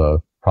at all the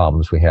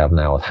problems we have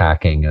now with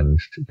hacking and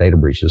data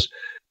breaches.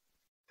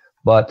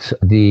 But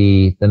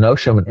the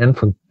notion of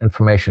an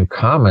information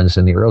commons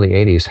in the early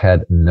 80s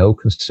had no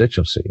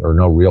constituency, or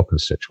no real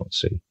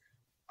constituency.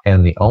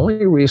 And the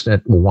only reason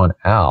it won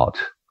out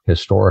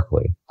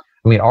historically,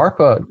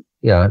 ARPA,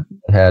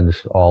 had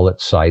all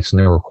its sites, and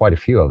there were quite a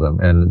few of them,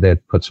 and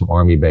they'd put some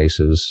Army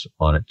bases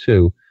on it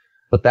too.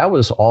 But that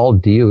was all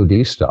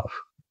DoD stuff.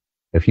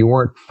 If you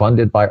weren't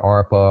funded by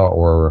ARPA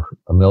or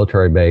a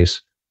military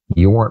base,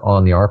 you weren't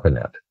on the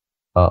ARPANET.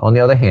 On the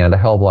other hand, a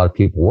hell of a lot of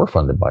people were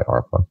funded by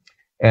ARPA.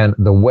 And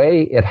the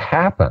way it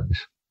happened,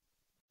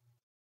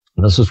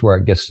 and this is where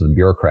it gets to the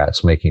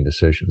bureaucrats making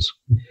decisions,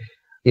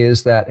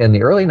 is that in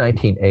the early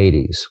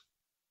 1980s,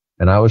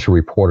 and I was a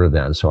reporter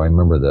then, so I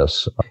remember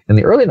this. In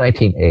the early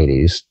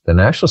 1980s, the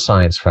National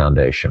Science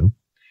Foundation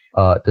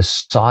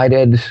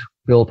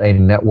built a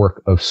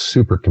network of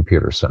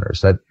supercomputer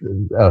centers.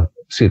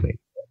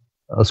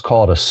 Let's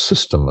call it a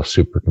system of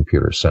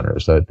supercomputer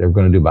centers. That they were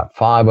going to do about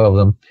 5 of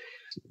them,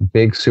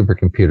 big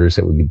supercomputers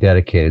that would be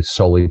dedicated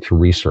solely to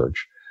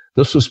research.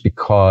 This was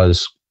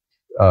because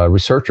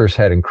researchers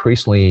had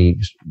increasingly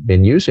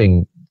been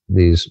using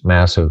these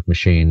massive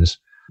machines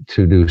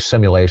to do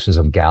simulations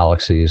of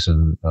galaxies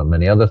and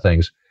many other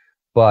things,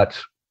 but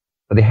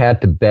they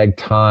had to beg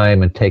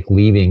time and take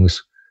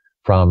leavings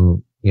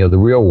from the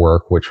real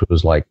work, which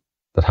was like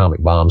the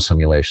atomic bomb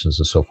simulations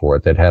and so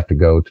forth. They'd have to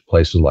go to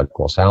places like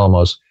Los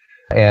Alamos,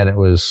 and it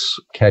was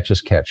catch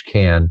as catch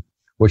can,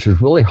 which was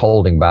really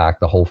holding back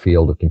the whole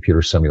field of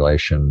computer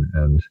simulation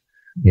and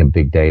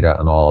big data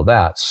and all of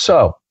that.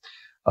 So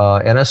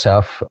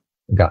NSF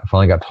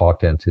finally got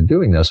talked into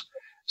doing this.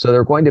 So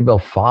they're going to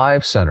build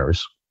 5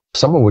 centers,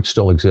 some of which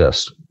still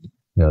exist.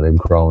 They've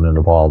grown and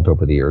evolved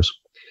over the years.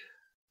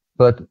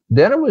 But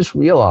then it was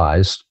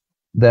realized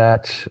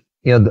that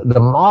the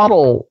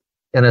model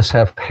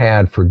NSF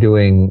had for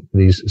doing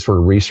these sort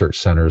of research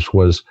centers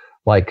was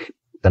like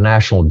the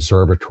national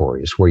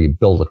observatories, where you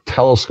build a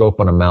telescope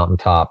on a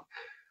mountaintop.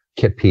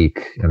 Kitt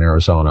Peak in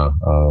Arizona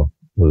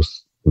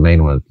was the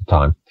main one at the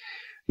time.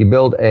 You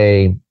build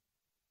a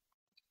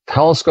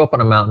telescope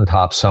on a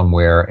mountaintop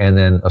somewhere, and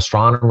then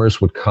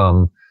astronomers would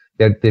come.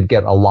 They'd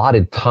get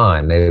allotted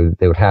time.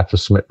 They would have to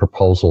submit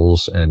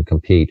proposals and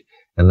compete,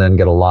 and then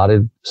get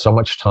allotted so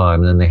much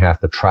time, and then they have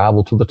to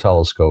travel to the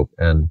telescope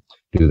and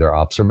do their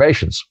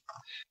observations.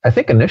 I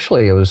think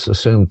initially it was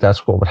assumed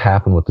that's what would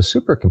happen with the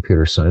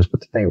supercomputer centers,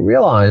 but they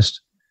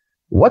realized,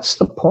 what's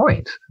the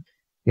point?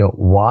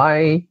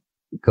 Why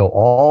go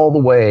all the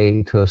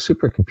way to a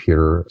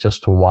supercomputer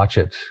just to watch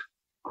it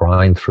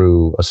grind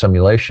through a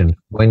simulation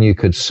when you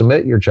could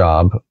submit your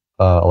job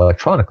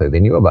electronically? They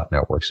knew about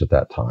networks at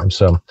that time.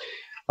 So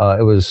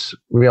it was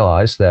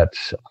realized that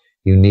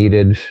you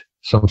needed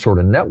some sort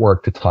of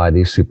network to tie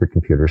these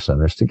supercomputer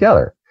centers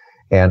together.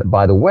 And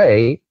by the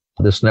way,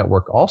 this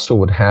network also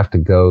would have to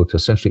go to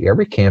essentially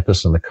every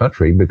campus in the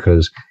country,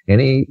 because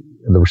the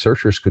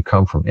researchers could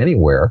come from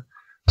anywhere.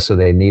 So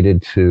they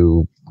needed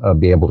to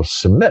be able to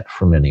submit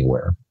from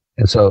anywhere.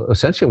 And so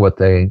essentially what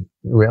they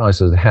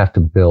realized is they have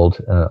to build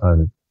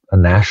a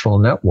national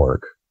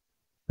network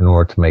in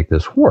order to make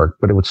this work,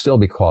 but it would still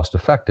be cost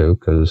effective,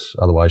 because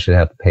otherwise you'd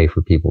have to pay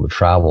for people to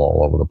travel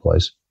all over the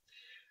place.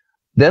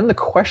 Then the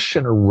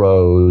question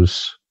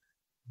arose,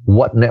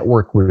 what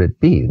network would it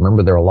be?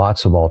 Remember, there are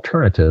lots of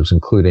alternatives,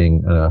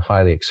 including a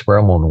highly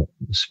experimental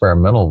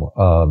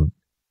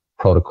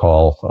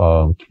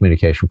protocol,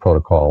 communication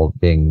protocol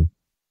being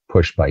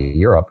pushed by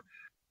Europe.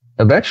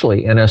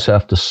 Eventually,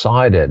 NSF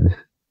decided,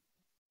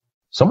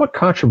 somewhat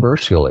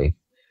controversially,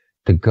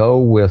 to go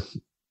with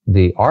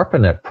the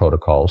ARPANET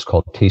protocols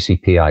called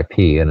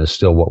TCP/IP, and is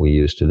still what we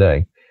use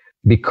today.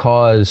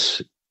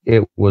 because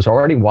it was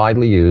already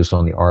widely used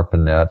on the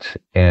ARPANET,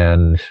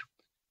 and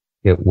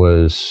it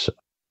was,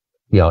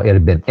 it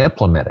had been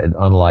implemented,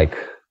 unlike,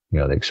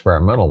 the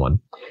experimental one.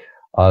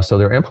 So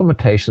their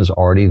implementation is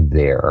already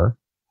there.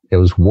 It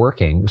was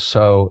working.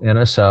 So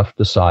NSF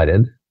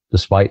decided,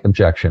 despite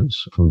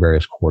objections from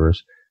various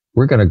quarters,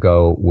 we're going to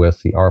go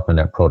with the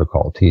ARPANET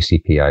protocol,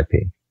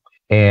 TCP/IP.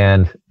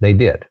 And they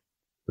did.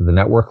 The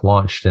network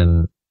launched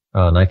in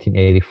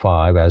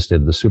 1985, as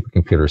did the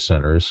supercomputer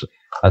centers.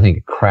 I think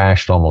it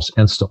crashed almost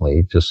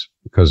instantly just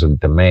because of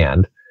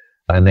demand.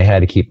 And they had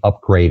to keep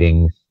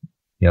upgrading,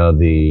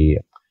 the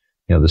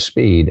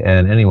speed.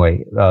 And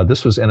anyway,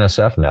 this was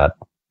NSFNet.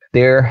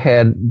 There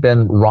had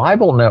been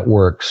rival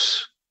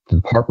networks. The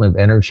Department of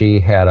Energy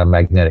had a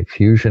magnetic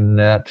fusion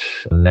net.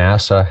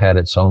 NASA had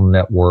its own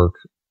network,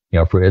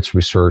 for its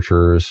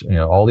researchers.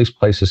 All these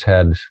places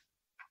had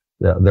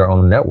their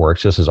own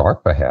networks, just as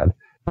ARPA had.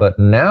 But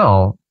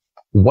now,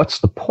 what's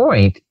the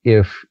point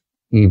if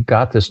you've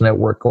got this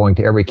network going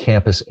to every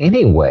campus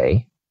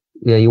anyway?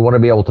 You want to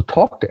be able to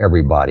talk to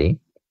everybody.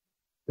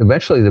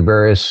 Eventually, the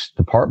various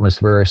departments,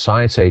 the various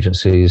science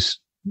agencies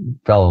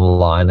fell in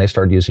line. They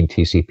started using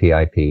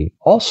TCP/IP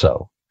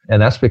also.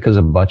 And that's because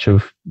a bunch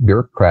of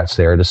bureaucrats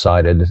there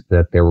decided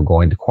that they were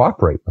going to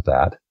cooperate with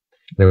that.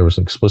 There was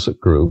an explicit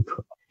group.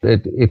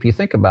 If you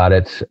think about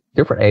it,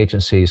 different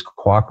agencies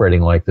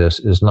cooperating like this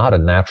is not a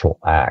natural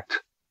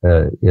act.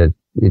 It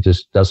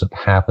just doesn't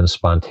happen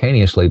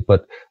spontaneously.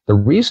 But the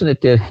reason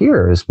it did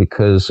here is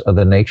because of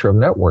the nature of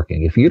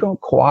networking. If you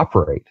don't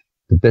cooperate,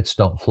 the bits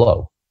don't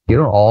flow. You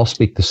don't all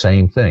speak the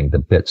same thing. The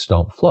bits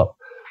don't flow.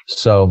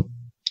 So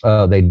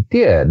they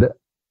did.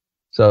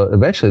 So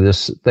eventually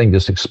this thing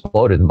just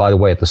exploded. And by the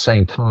way, at the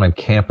same time,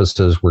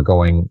 campuses were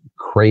going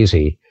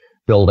crazy,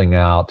 building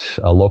out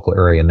local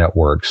area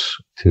networks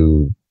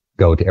to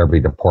go to every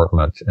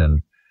department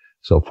and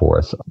so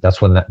forth.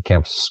 That's when that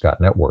campus got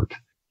networked.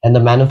 And the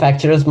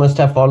manufacturers must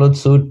have followed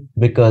suit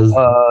because...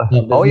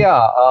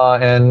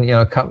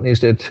 and companies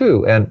did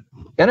too. And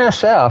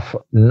NSF,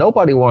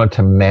 nobody wanted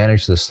to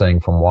manage this thing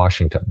from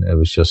Washington. It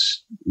was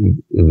just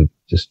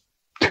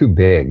too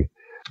big.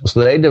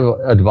 So they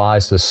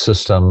devised this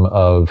system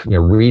of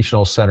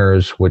regional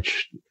centers,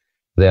 which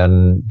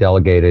then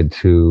delegated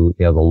to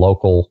the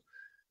local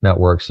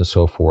networks and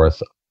so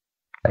forth.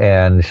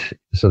 And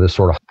so this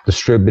sort of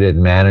distributed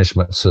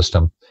management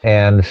system.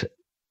 And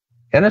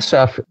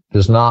NSF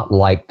does not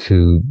like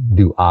to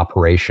do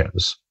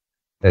operations.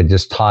 It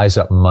just ties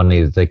up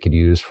money that they could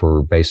use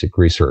for basic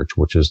research,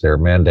 which is their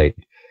mandate.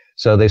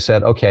 So they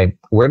said, okay,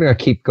 we're going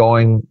to keep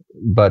going.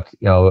 But,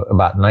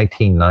 about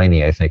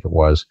 1990, I think it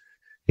was,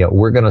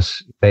 we're going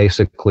to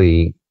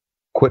basically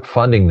quit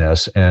funding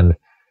this. And,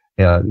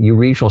 you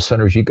regional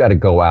centers, you got to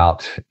go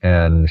out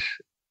and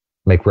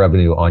make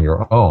revenue on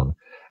your own.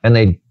 And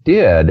they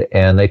did,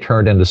 and they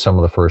turned into some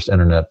of the first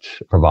internet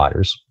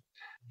providers.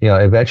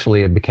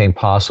 Eventually it became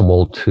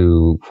possible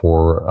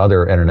for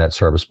other internet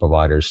service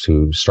providers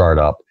to start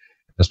up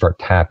and start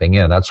tapping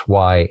in. That's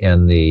why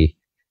in the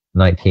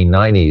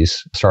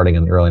 1990s, starting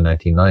in the early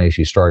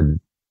 1990s,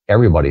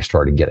 everybody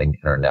started getting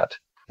internet.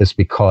 It's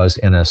because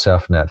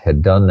NSFNet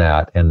had done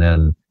that and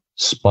then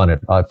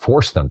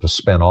forced them to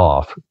spin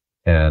off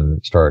and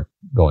start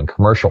going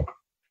commercial.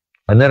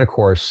 And then, of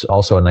course,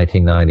 also in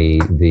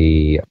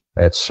 1990,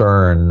 at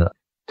CERN,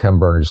 Tim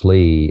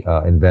Berners-Lee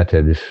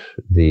invented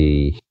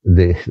the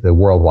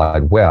World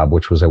Wide Web,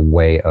 which was a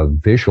way of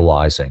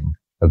visualizing,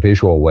 a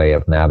visual way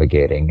of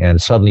navigating.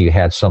 And suddenly you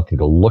had something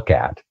to look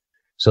at.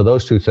 So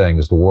those two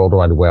things, the World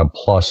Wide Web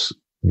plus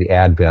the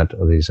advent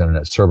of these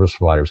internet service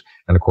providers,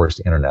 and of course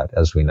the internet,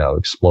 as we know,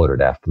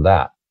 exploded after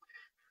that.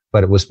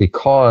 But it was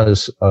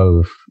because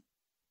of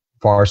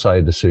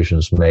far-sighted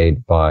decisions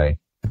made by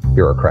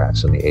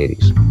bureaucrats in the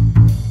 80s.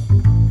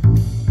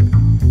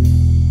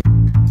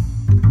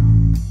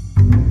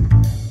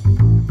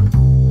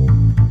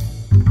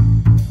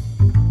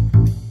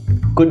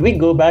 Could we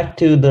go back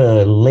to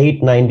the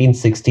late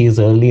 1960s,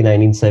 early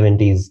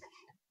 1970s,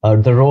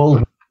 the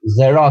role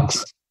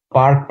Xerox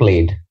PARC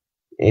played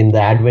in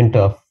the advent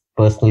of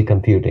personal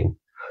computing?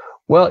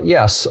 Well,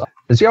 yes.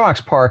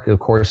 Xerox PARC, of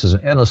course, is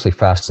an endlessly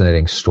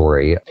fascinating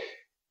story.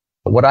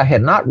 What I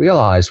had not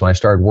realized when I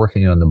started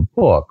working on the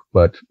book,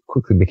 but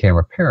quickly became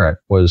apparent,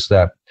 was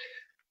that,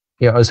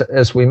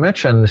 as we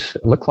mentioned,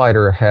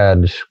 Licklider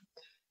had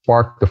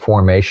sparked the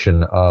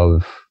formation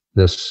of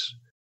this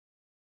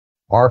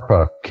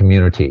ARPA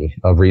community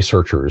of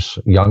researchers,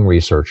 young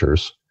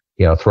researchers,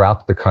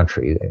 throughout the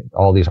country.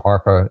 All these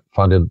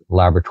ARPA-funded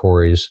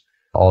laboratories,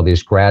 all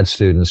these grad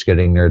students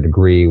getting their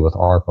degree with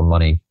ARPA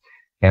money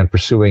and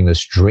pursuing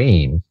this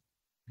dream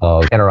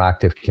of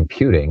interactive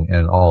computing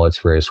in all its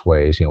various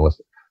ways, with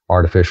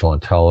artificial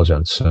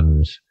intelligence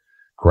and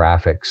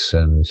graphics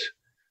and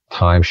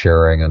time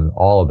sharing and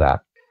all of that.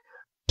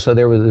 So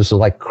there was this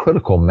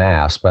critical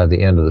mass by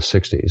the end of the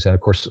 60s. And of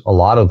course, a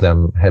lot of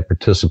them had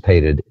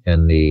participated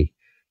in the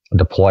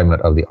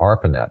deployment of the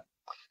ARPANET,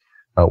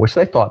 which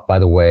they thought, by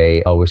the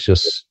way, was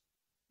just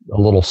a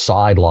little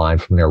sideline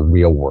from their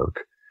real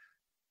work.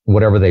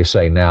 whatever they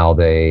say now,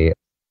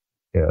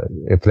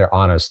 if they're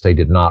honest, they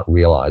did not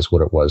realize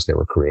what it was they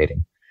were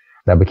creating.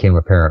 That became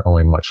apparent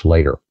only much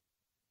later.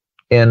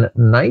 In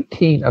I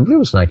believe it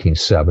was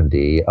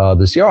 1970, the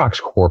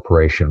Xerox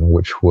Corporation,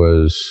 which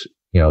was,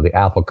 the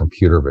Apple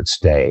computer of its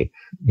day,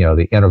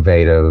 the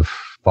innovative,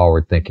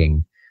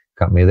 forward-thinking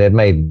company, they had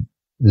made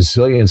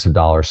zillions of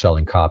dollars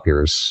selling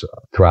copiers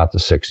throughout the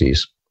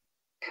 60s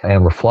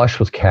and were flush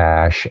with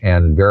cash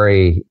and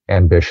very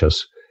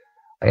ambitious.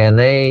 And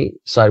they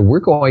decided, we're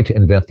going to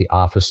invent the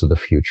office of the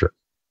future,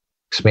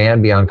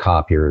 expand beyond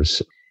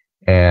copiers,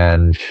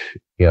 and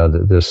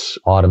this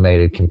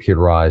automated,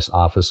 computerized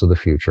office of the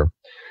future.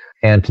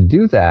 And to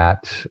do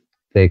that,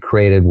 they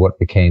created what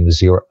became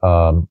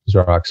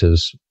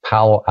Xerox's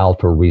Palo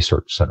Alto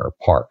Research Center,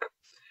 PARC.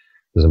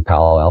 It was in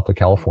Palo Alto,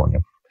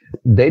 California.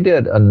 They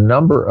did a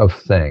number of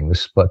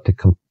things, but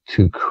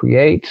to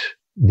create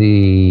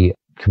the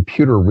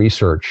computer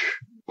research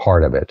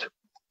part of it,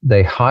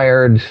 they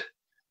hired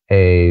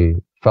a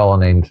fellow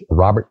named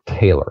Robert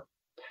Taylor.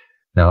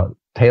 Now,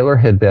 Taylor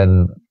had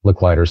been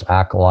Licklider's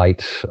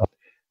acolyte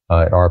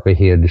at ARPA.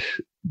 He had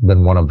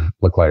been one of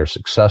Licklider's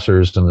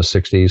successors in the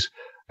 60s.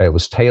 It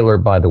was Taylor,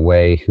 by the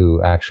way,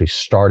 who actually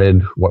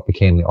started what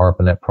became the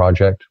ARPANET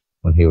project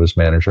when he was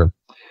manager.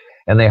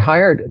 And they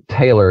hired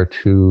Taylor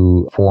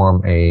to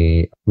form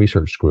a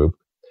research group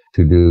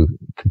to do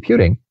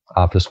computing,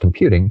 office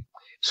computing.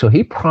 So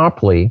he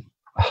promptly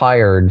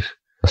hired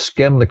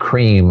skim the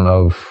cream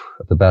of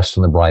the best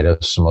and the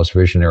brightest, the most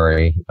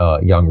visionary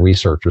young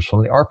researchers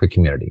from the ARPA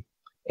community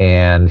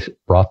and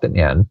brought them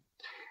in.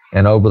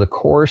 And over the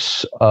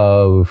course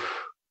of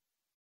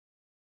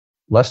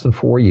less than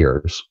 4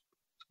 years,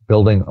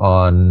 building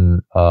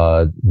on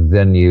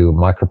then new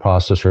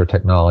microprocessor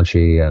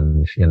technology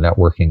and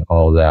networking,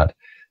 all of that,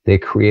 they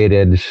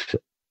created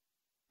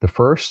the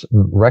first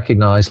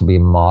recognizably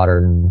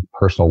modern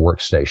personal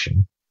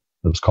workstation.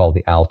 It was called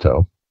the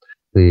Alto.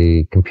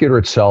 The computer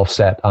itself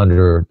sat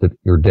under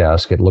your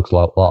desk. It looked a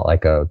lot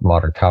like a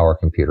modern tower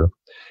computer.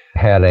 It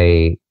had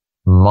a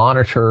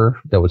monitor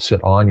that would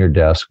sit on your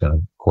desk, and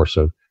of course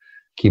a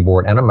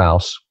keyboard and a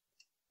mouse.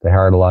 They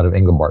hired a lot of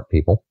Engelbart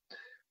people.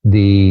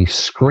 The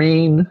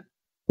screen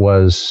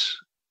was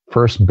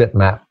first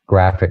bitmap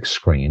graphics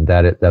screen.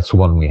 That's the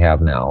one we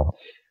have now.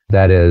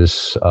 That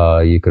is,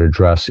 you could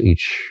address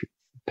each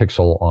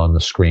pixel on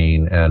the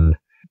screen, and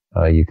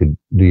you could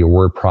do your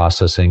word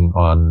processing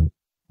on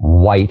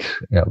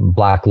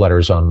black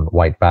letters on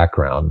white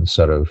background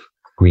instead of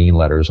green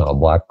letters on a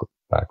black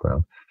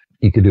background.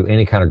 You could do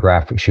any kind of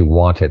graphics you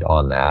wanted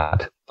on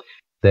that.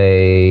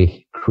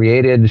 They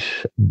created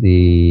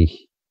the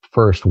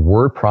first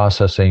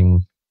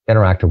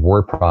interactive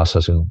word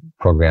processing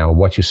program.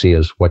 What you see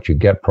is what you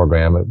get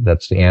program.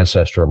 That's the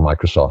ancestor of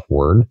Microsoft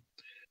Word.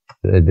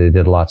 They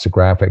did lots of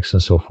graphics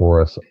and so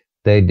forth.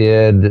 They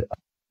did,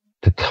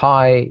 to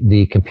tie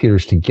the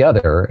computers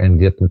together and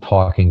get them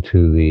talking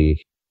to the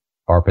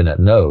ARPANET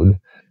node,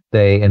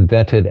 they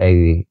invented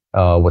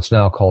what's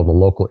now called a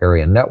local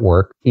area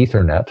network,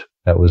 Ethernet,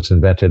 that was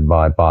invented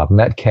by Bob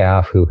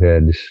Metcalf, who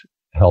had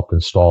helped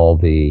install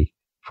the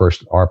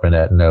first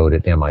ARPANET node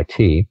at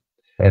MIT.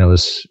 And it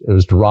was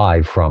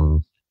derived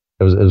from,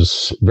 it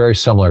was very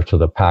similar to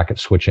the packet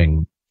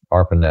switching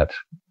ARPANET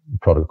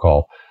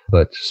protocol,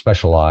 but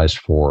specialized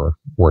for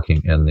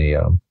working in the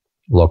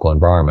local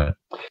environment.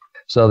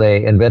 So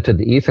they invented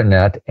the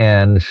Ethernet,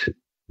 and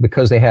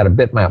because they had a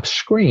bitmap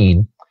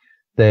screen,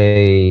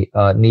 they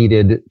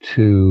needed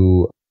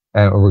to,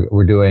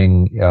 we're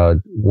doing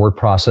word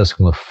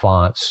processing with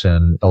fonts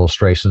and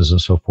illustrations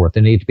and so forth.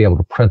 They need to be able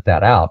to print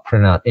out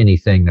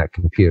anything that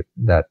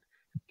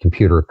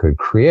computer could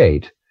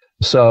create.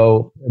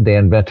 So they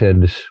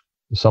invented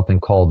something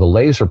called the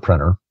laser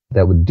printer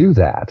that would do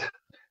that.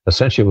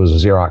 Essentially, it was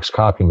a Xerox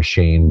copy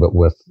machine, but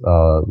with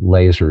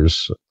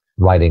lasers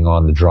writing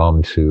on the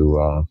drum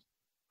to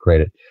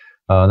create it.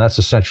 And that's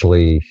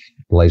essentially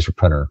the laser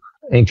printer.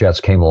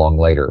 Inkjets came along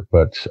later,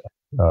 but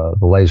the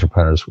laser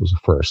printers was the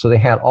first. So they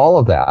had all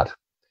of that.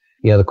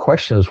 The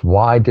question is,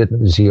 why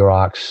didn't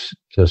Xerox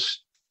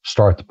just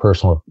start the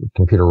personal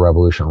computer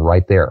revolution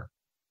right there?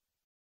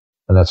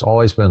 And that's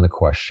always been the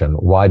question.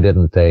 Why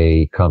didn't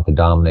they come to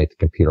dominate the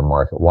computer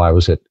market? Why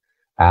was it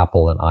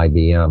Apple and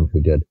IBM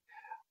who did?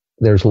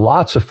 There's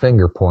lots of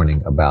finger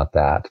pointing about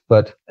that.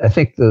 But I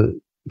think the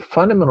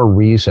fundamental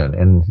reason,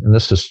 and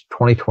this is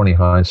 2020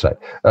 hindsight,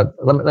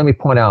 let me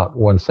point out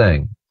one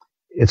thing.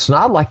 It's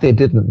not like they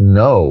didn't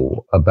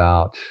know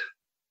about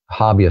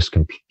hobbyist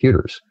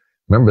computers.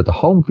 Remember, the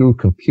Homebrew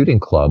Computing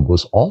Club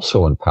was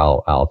also in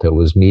Palo Alto. It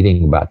was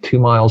meeting about 2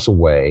 miles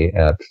away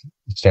at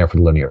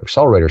Stanford Linear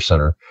Accelerator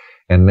Center,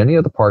 and many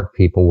of the PARC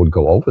people would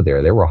go over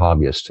there. They were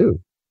hobbyists too.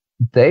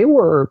 They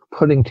were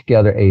putting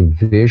together a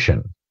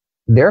vision.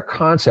 Their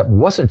concept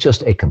wasn't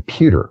just a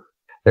computer.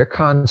 Their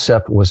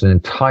concept was an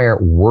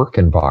entire work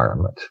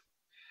environment,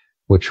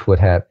 which would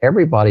have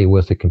everybody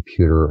with a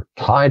computer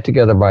tied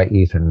together by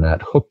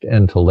Ethernet, hooked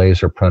into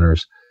laser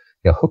printers,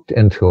 hooked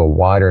into a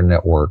wider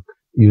network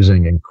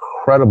using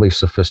incredibly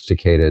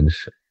sophisticated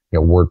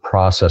word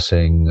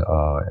processing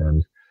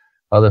and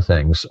other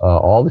things,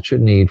 all that you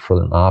need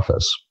for an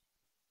office.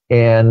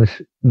 And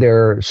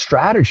their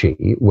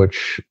strategy,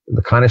 which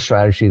the kind of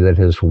strategy that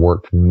has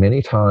worked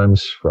many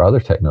times for other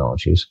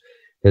technologies,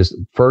 is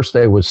first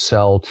they would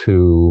sell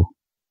to,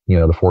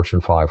 the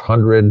Fortune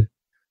 500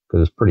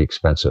 because it's pretty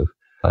expensive.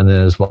 And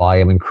then as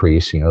volume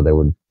increased, they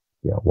would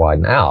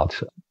widen out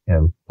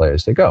and play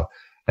as they go.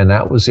 And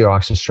that was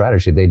Xerox's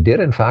strategy. They did,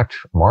 in fact,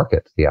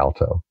 market the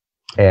Alto,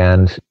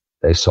 and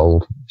they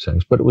sold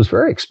things, but it was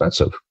very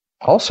expensive.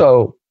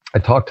 Also, I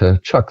talked to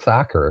Chuck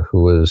Thacker,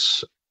 who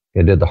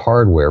did the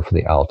hardware for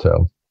the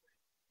Alto.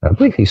 I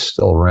believe he's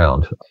still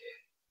around.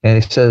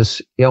 And he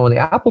says, when the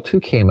Apple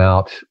II came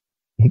out,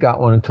 he got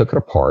one and took it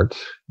apart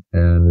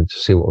and to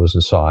see what was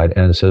inside.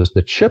 And it says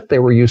the chip they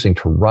were using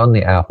to run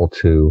the Apple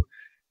II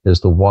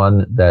is the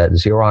one that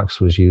Xerox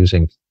was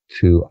using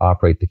to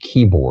operate the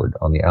keyboard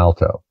on the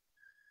Alto.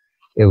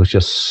 It was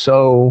just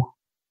so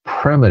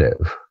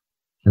primitive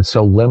and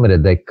so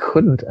limited, they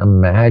couldn't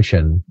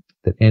imagine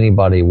that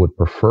anybody would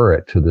prefer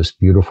it to this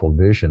beautiful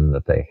vision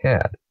that they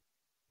had.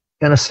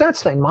 In a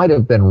sense, they might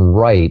have been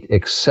right,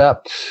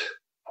 except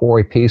for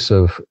a piece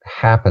of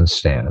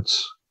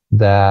happenstance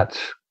that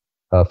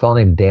a fellow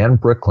named Dan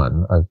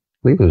Bricklin, I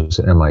believe it was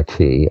at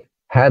MIT,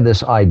 had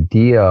this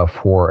idea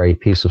for a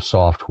piece of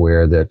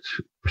software that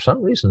for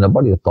some reason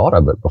nobody had thought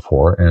of it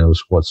before, and it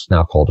was what's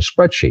now called a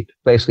spreadsheet.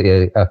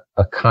 Basically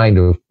a kind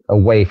of a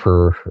way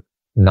for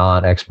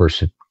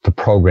non-experts to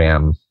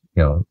program,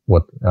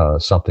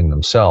 something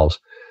themselves.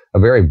 A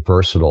very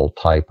versatile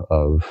type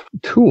of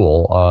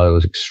tool. It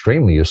was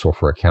extremely useful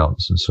for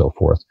accountants and so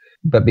forth.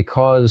 But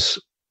because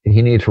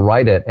he needed to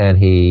write it and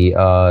he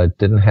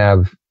didn't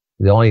have,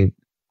 the only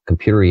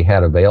computer he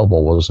had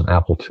available was an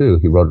Apple II,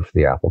 he wrote it for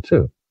the Apple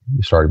II.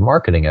 He started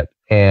marketing it.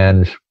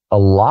 And a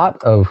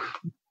lot of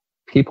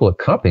people at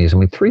companies,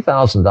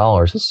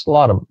 $3,000,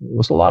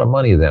 was a lot of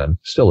money then,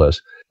 still is.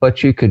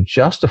 But you could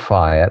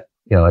justify it,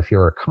 if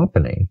you're a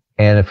company.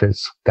 And if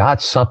it's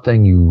got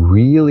something you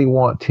really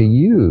want to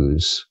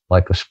use,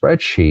 like a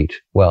spreadsheet,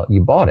 well,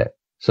 you bought it.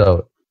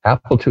 So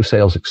Apple II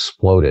sales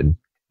exploded.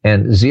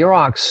 And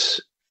Xerox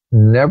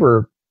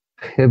never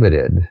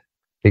pivoted.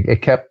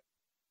 It kept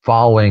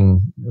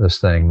following this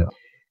thing.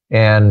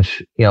 And,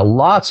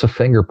 lots of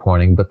finger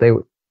pointing, but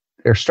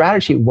their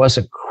strategy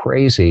wasn't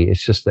crazy.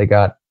 It's just they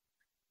got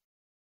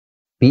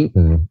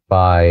beaten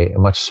by a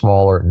much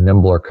smaller,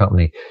 nimbler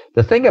company.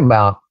 The thing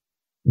about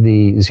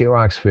the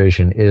Xerox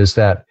vision is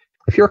that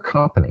if you're a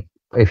company,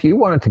 if you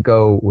wanted to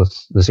go with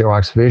the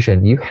Xerox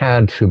vision, you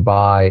had to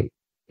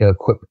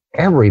equip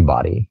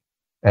everybody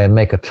and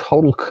make a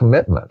total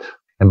commitment.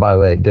 And by the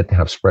way, it didn't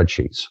have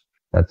spreadsheets.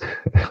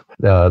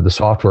 The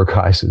software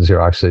guys at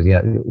Xerox said,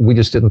 we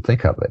just didn't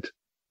think of it.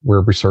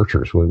 We're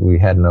researchers. We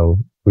had no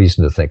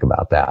reason to think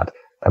about that.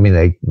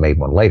 They made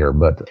one later,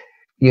 but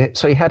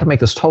so you had to make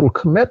this total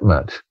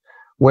commitment.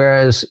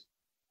 Whereas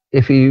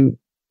if you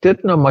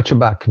didn't know much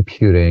about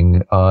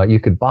computing, you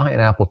could buy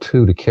an Apple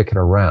II to kick it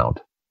around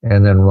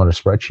and then run a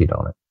spreadsheet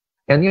on it.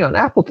 And,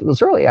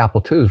 those early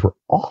Apple IIs were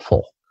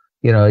awful.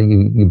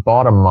 You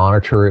bought a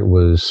monitor, it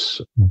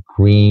was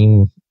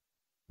green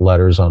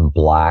letters on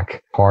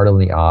black, hard on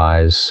the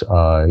eyes.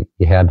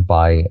 You had to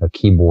buy a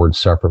keyboard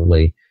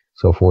separately,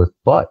 so forth,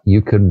 but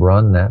you could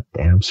run that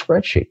damn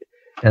spreadsheet.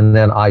 And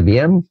then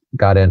IBM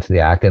got into the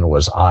act, and it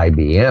was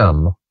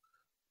IBM,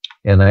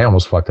 and they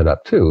almost fucked it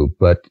up too,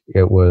 but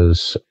it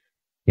was,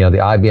 the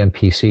IBM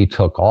PC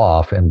took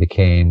off and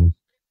became,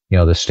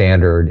 the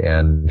standard,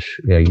 and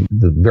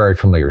the very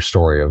familiar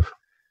story of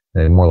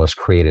they more or less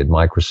created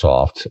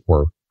Microsoft,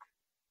 or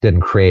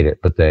didn't create it,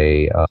 but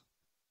they,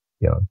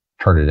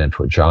 turned it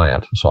into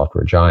a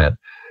software giant.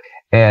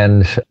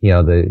 And,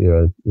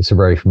 it's a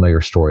very familiar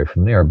story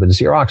from there, but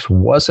Xerox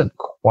wasn't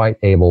quite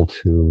able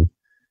to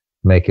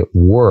make it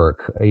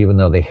work, even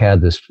though they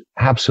had this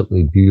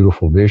absolutely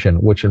beautiful vision,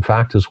 which in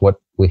fact is what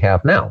we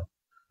have now.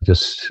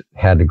 Just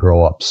had to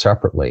grow up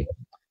separately.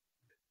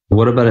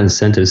 What about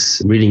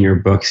incentives? Reading your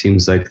book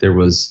seems like there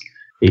was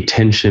a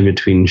tension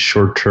between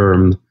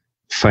short-term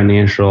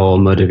financial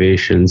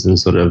motivations and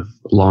sort of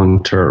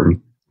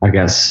long-term,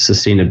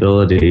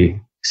 sustainability.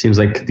 Seems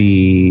like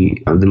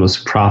the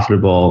most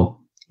profitable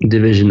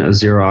division of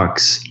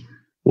Xerox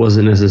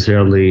wasn't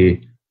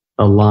necessarily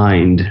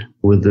aligned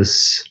with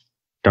this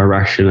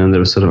direction, and there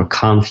was sort of a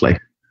conflict.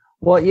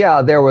 Well,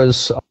 yeah, there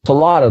was a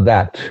lot of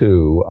that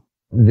too.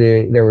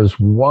 There was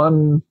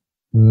one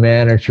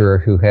manager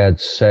who had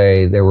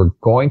say they were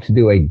going to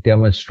do a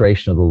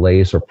demonstration of the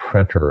laser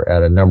printer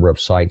at a number of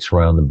sites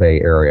around the Bay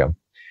Area.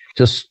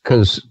 Just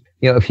because,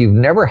 if you've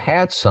never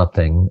had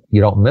something,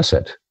 you don't miss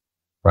it,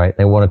 right?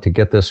 They wanted to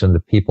get this into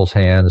people's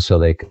hands so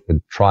they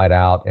could try it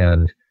out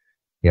and,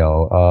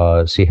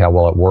 see how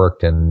well it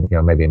worked and,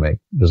 maybe make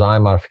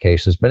design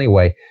modifications. But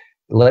anyway,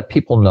 let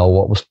people know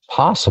what was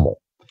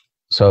possible.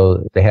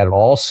 So they had it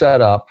all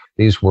set up.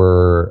 These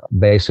were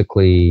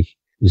basically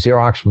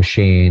Xerox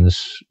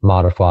machines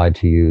modified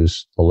to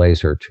use the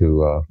laser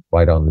to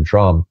write on the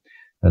drum,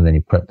 and then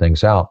you print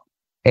things out.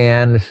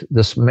 And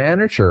this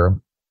manager,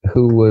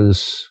 who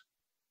was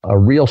a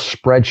real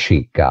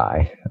spreadsheet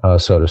guy,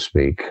 so to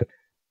speak,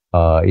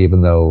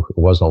 even though it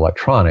wasn't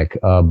electronic,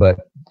 but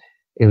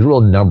he was a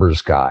real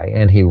numbers guy.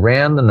 And he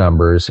ran the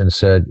numbers and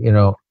said,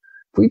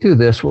 if we do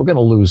this, we're going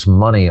to lose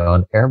money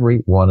on every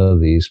one of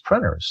these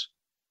printers.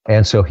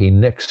 And so he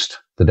nixed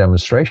the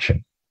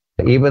demonstration,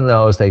 even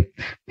though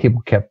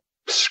people kept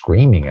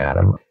screaming at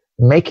him,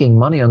 making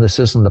money on this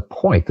isn't the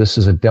point. This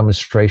is a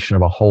demonstration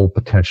of a whole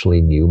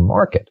potentially new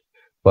market.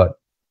 But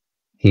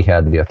he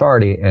had the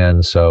authority,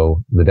 and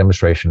so the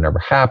demonstration never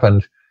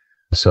happened.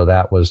 So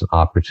that was an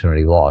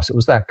opportunity lost. It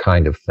was that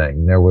kind of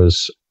thing.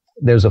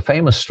 There's a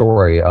famous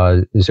story.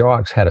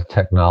 Xerox had a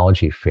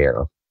technology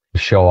fair to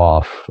show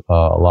off a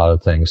lot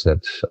of things that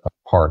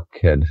PARC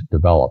had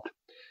developed.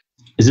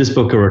 Is this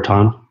Boca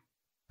Raton?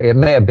 It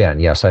may have been,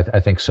 yes, I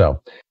think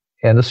so.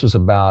 And this was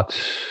about,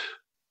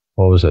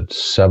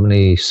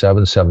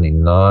 77,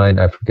 79?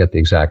 I forget the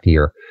exact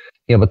year.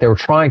 But they were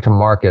trying to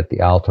market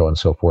the Alto and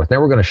so forth. They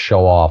were going to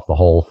show off the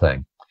whole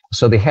thing.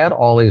 So they had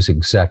all these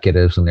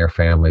executives and their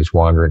families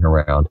wandering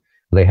around.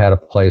 They had a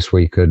place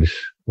where you could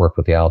work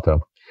with the Alto.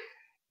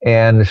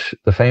 And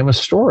the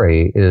famous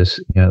story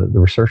is, the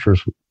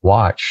researchers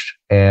watched,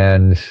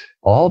 and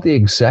all the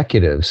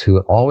executives who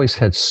always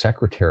had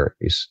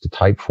secretaries to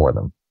type for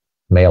them,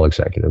 male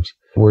executives,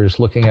 were just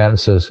looking at it and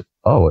says,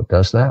 oh, it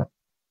does that?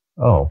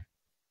 Oh,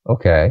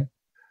 okay.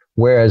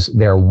 Whereas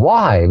their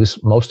wives,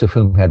 most of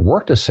whom had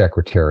worked as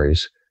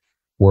secretaries,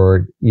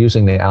 were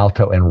using the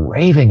Alto and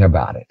raving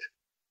about it.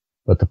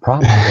 But the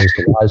problem is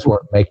the wives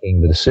weren't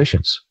making the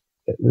decisions.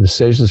 The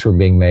decisions were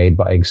being made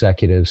by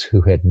executives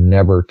who had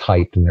never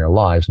typed in their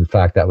lives. In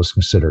fact, that was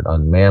considered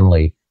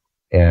unmanly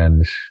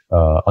and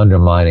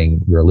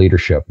undermining your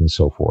leadership and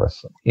so forth.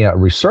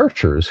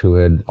 Researchers who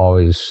had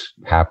always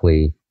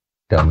happily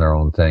done their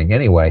own thing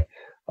anyway,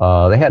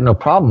 they had no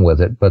problem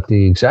with it, but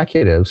the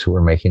executives who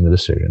were making the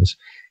decisions.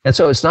 And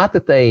so it's not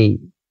that they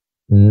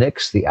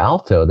nixed the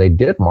Alto. They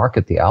did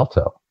market the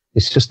Alto.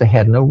 It's just they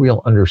had no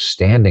real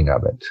understanding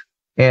of it.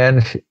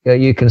 And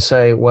you can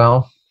say,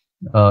 well,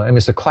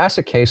 it's a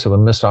classic case of a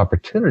missed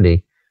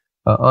opportunity.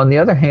 On the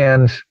other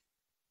hand,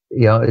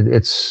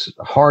 it's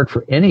hard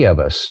for any of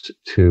us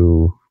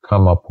to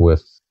come up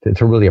with,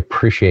 to really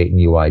appreciate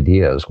new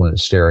ideas when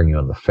it's staring you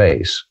in the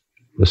face.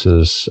 This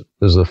is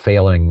a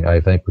failing I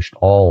think we should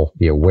all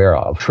be aware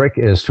of. The trick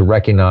is to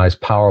recognize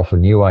powerful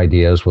new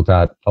ideas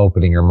without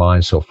opening your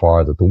mind so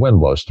far that the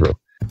wind blows through,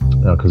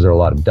 because there are a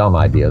lot of dumb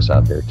ideas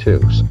out there too.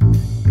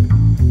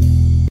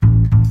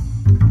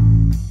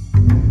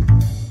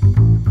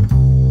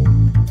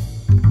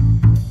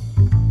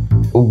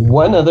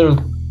 One other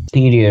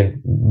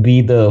period,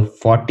 be the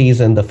 40s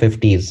and the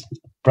 50s,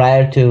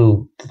 prior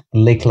to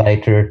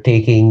Licklider,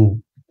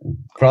 taking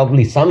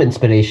probably some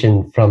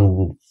inspiration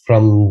from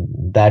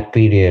that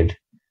period.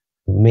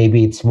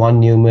 Maybe it's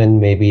von Neumann,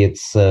 maybe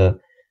it's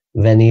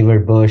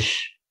Vannevar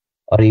Bush,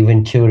 or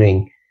even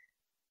Turing.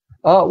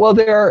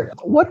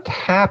 What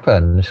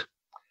happened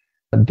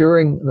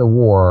during the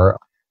war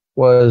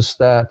was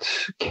that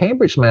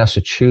Cambridge,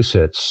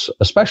 Massachusetts,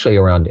 especially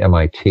around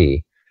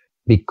MIT,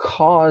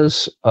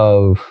 because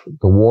of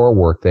the war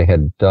work they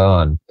had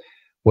done,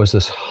 was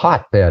this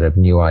hotbed of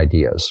new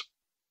ideas.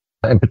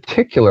 In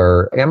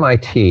particular,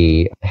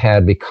 MIT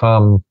had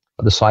become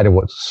the site of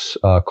what's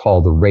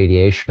called the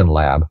Radiation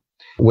Lab,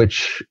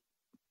 which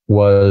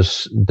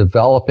was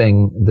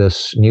developing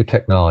this new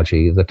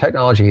technology. The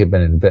technology had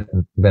been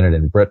invented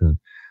in Britain,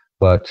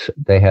 but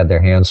they had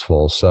their hands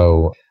full.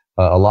 So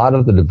a lot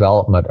of the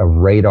development of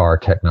radar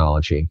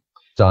technology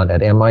done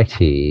at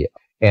MIT,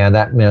 and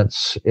that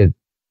meant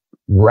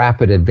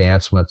rapid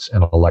advancements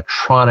in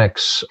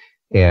electronics,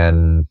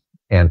 in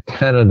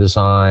antenna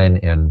design,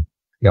 and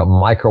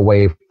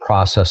microwave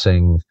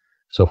processing,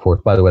 so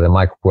forth. By the way, the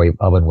microwave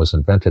oven was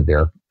invented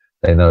there.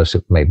 They noticed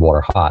it made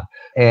water hot.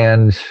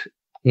 And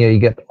you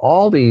get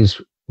all these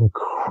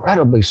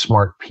incredibly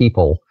smart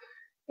people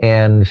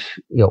and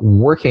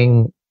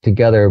working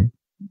together,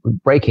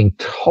 breaking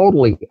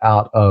totally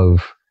out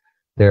of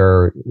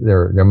their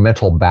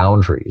mental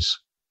boundaries,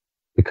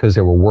 because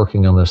they were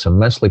working on this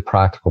immensely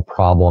practical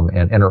problem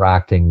and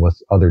interacting with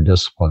other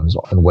disciplines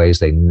in ways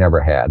they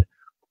never had.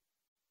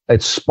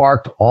 It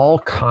sparked all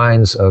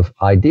kinds of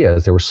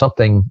ideas.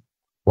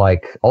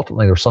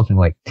 Ultimately, there was something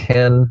like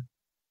 10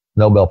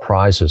 Nobel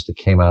Prizes that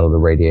came out of the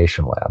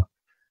radiation lab,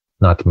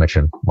 not to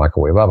mention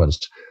microwave ovens.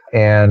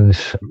 And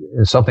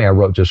something I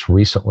wrote just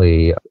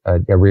recently, I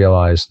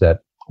realized that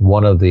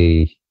one of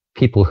the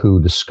people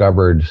who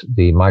discovered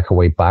the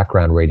microwave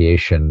background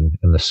radiation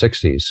in the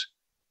 60s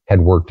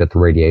had worked at the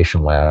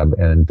radiation lab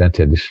and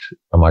invented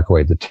a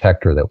microwave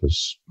detector that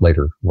was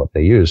later what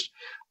they used.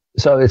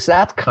 So it's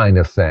that kind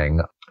of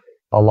thing.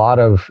 A lot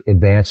of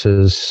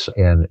advances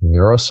in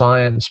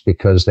neuroscience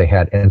because they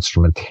had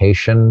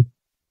instrumentation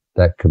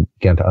that could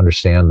begin to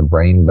understand the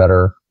brain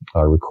better,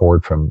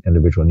 record from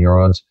individual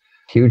neurons.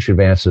 Huge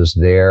advances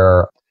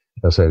there.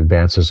 Also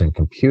advances in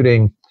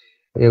computing.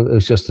 It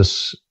was just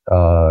this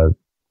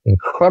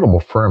incredible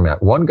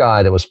ferment. One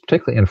guy that was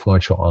particularly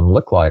influential on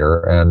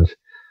Licklider and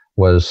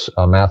was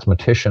a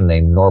mathematician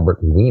named Norbert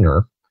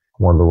Wiener,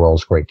 one of the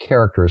world's great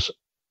characters.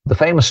 The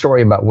famous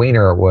story about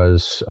Wiener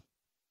was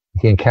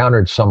he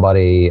encountered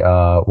somebody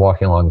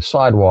walking along the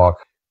sidewalk,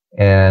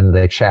 and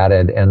they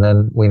chatted, and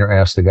then Wiener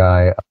asked the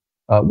guy,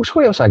 which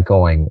way was I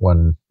going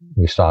when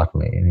you stopped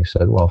me? And he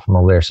said, well, from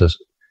over there.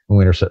 And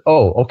Wiener said,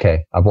 oh,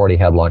 okay, I've already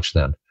had lunch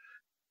then.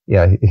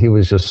 Yeah, he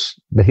was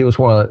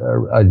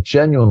a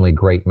genuinely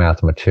great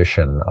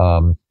mathematician,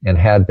 and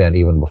had been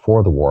even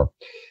before the war.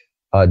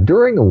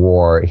 During the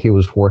war, he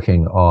was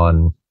working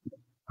on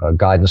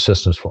guidance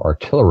systems for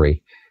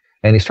artillery,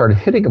 and he started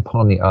hitting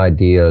upon the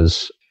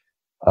ideas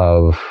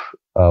of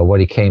what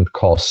he came to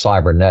call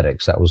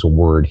cybernetics. That was a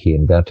word he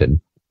invented.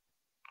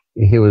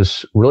 He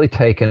was really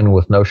taken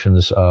with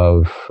notions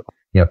of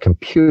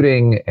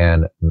computing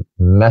and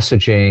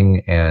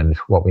messaging and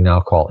what we now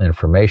call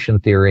information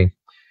theory.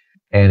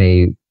 And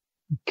he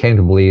came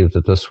to believe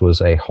that this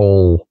was a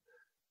whole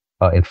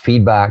in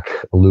feedback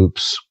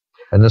loops.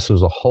 And this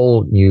was a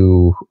whole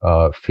new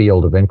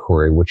field of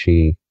inquiry, which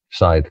he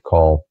decided to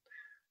call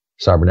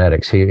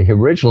cybernetics. He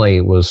originally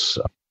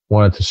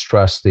wanted to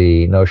stress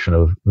the notion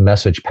of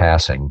message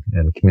passing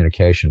and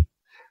communication,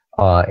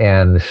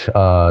 and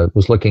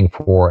was looking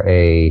for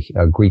a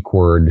Greek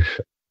word,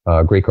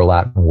 Greek or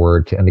Latin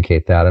word to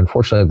indicate that.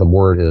 Unfortunately, the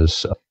word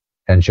is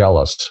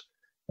angelus,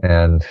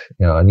 and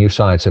a new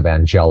science of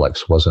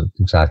angelics wasn't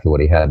exactly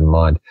what he had in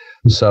mind.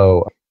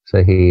 So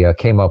he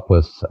came up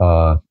with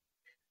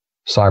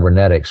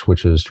cybernetics,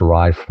 which is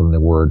derived from the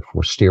word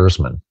for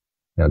steersman,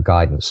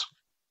 guidance.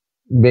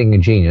 Being a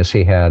genius,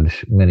 he had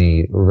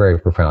many very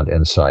profound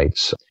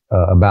insights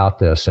about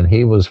this, and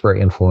he was very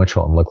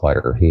influential in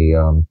Licklider.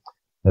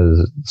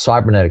 The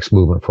cybernetics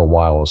movement for a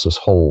while was this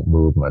whole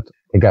movement.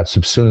 It got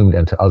subsumed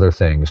into other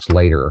things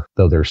later,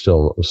 though there's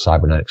still a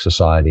cybernetic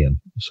society and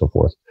so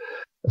forth.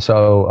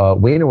 So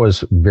Wiener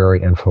was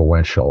very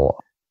influential.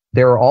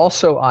 There are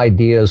also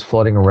ideas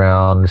floating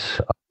around.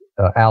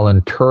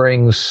 Alan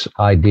Turing's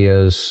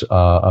ideas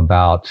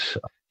about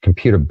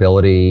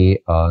computability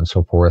and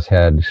so forth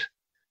had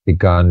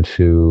begun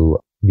to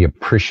be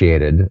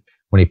appreciated.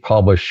 When he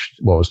published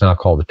what was now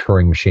called the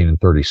Turing machine in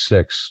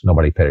 1936,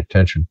 nobody paid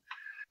attention.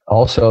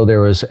 Also,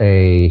 there was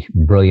a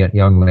brilliant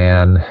young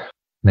man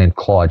named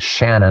Claude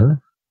Shannon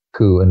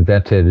who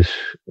invented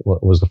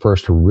what was the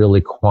first to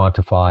really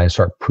quantify and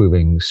start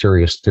proving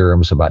serious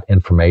theorems about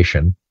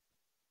information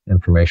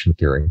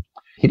theory.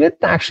 He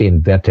didn't actually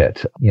invent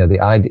it.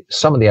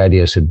 Some of the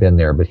ideas had been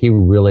there, but he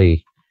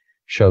really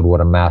showed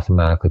what a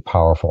mathematically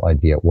powerful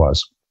idea it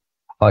was.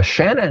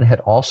 Shannon had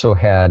also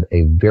had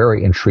a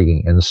very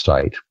intriguing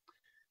insight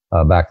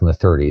back in the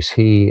 30s.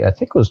 I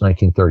think it was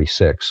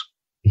 1936.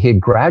 He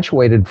had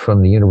graduated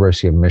from the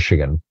University of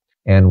Michigan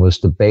and was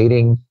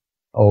debating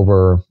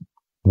over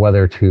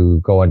whether to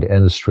go into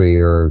industry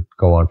or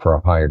go on for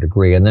a higher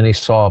degree. And then he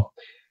saw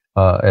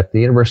at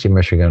the University of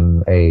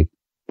Michigan a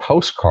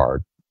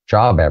postcard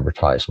job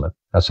advertisement.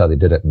 That's how they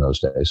did it in those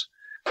days.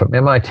 From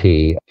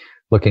MIT,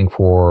 looking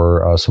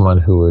for someone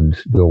who would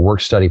do a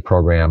work study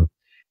program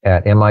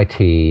at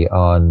MIT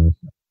on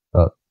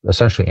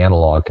essentially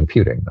analog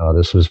computing.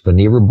 This was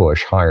Vannevar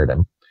Bush hired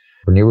him.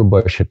 Vannevar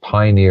Bush had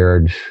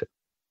pioneered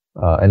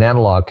an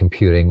analog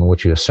computing in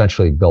which you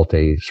essentially built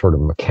a sort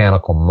of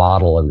mechanical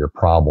model of your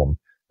problem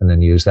and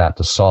then used that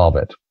to solve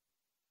it,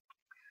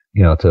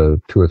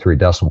 to 2 or 3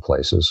 decimal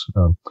places.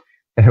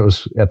 And it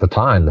was, at the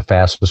time, the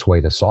fastest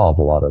way to solve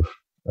a lot of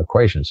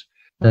equations.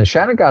 And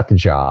Shannon got the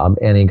job,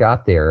 and he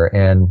got there,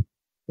 and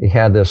he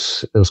had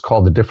this, it was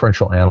called the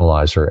differential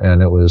analyzer,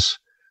 and it was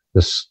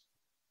this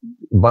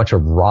bunch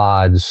of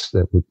rods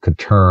that could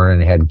turn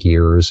and had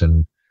gears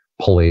and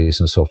pulleys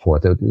and so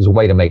forth. It was a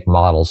way to make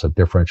models of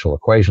differential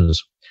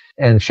equations.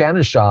 And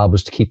Shannon's job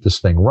was to keep this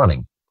thing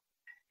running.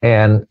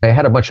 And they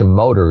had a bunch of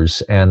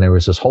motors, and there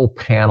was this whole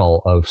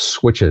panel of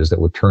switches that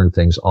would turn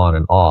things on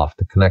and off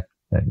to connect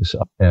things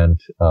and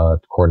to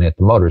coordinate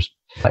the motors.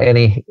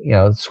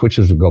 And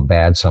switches would go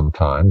bad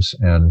sometimes,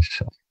 and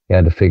you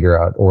had to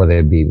figure out, or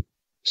they'd be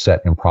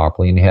set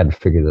improperly, and you had to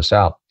figure this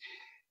out.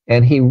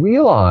 And he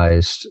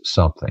realized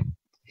something.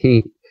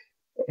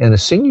 In the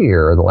senior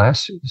year, the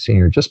last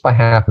senior, just by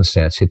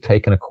happenstance, he'd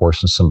taken a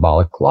course in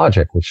symbolic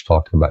logic, which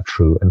talked about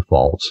true and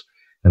false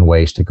and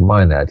ways to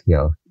combine that,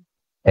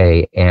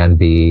 A and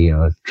B,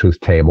 truth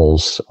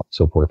tables,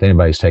 so forth.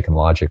 Anybody who's taken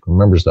logic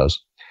remembers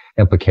those.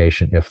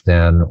 Implication, if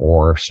then,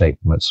 or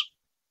statements.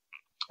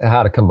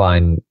 How to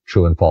combine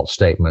true and false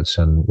statements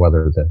and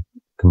whether the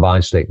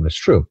combined statement is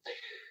true.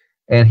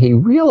 And he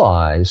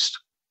realized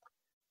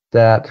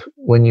that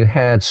when you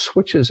had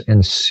switches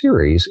in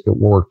series, it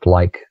worked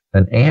like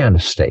an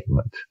and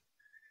statement.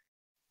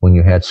 When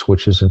you had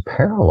switches in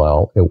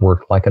parallel, it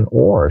worked like an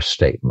or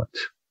statement.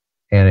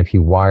 And if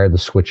you wired the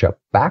switch up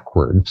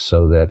backwards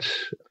so that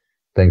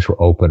things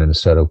were open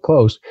instead of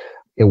closed,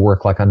 it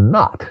worked like a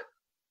not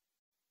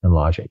in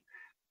logic.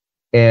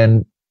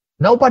 And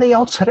nobody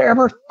else had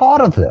ever thought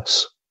of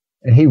this.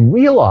 And he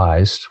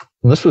realized,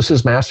 and this was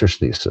his master's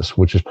thesis,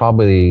 which is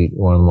probably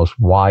one of the most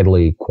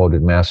widely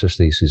quoted master's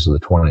theses of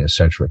the 20th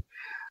century.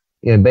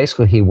 And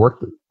basically, he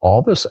worked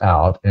all this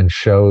out and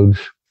showed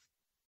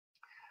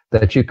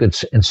that you could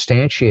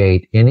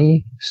instantiate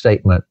any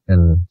statement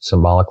in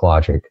symbolic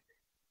logic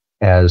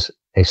as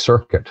a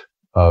circuit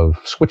of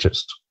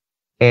switches.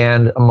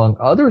 And among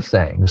other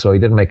things, so he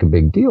didn't make a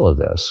big deal of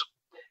this,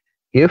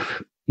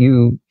 if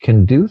you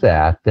can do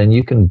that, then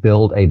you can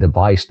build a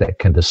device that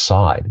can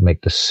decide,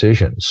 make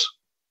decisions.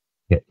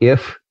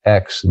 If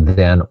X,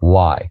 then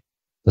Y.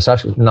 It's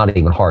actually not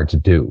even hard to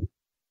do.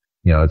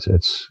 It's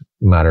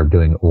a matter of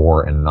doing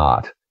or and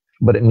not.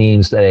 But it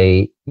means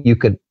that you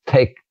could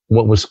take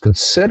what was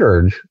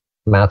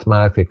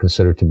mathematically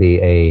considered to be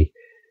a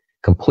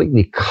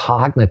completely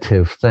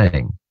cognitive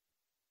thing,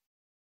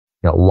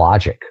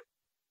 logic.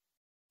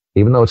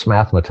 Even though it's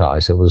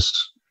mathematized, it was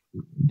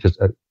just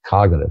a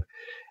cognitive,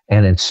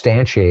 and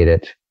instantiate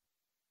it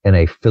in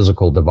a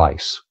physical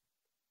device.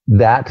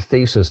 That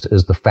thesis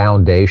is the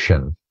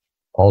foundation,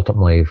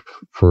 ultimately,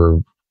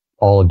 for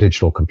all of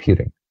digital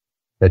computing.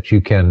 That you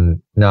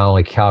can not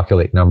only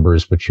calculate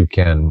numbers, but you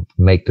can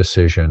make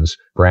decisions,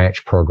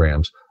 branch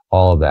programs,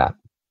 all of that.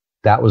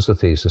 That was the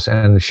thesis.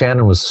 And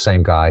Shannon was the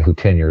same guy who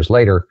 12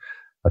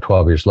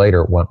 years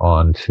later, went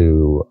on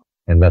to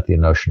invent the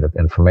notion of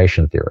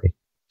information theory.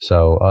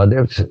 So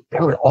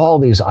there were all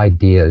these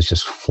ideas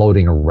just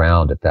floating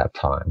around at that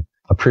time,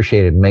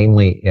 appreciated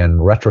mainly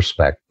in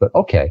retrospect, but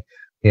okay.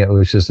 It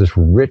was just this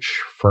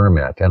rich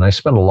ferment. And I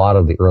spent a lot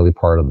of the early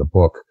part of the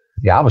book.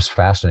 I was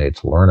fascinated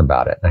to learn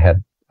about it.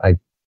 I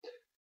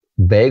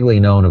vaguely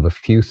known of a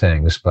few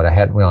things, but I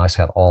hadn't realized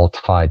how it all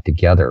tied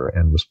together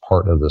and was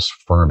part of this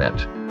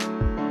ferment.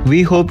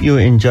 We hope you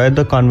enjoyed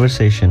the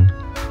conversation.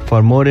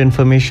 For more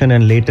information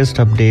and latest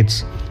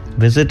updates,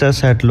 visit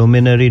us at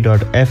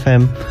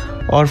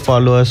luminary.fm or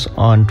follow us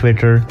on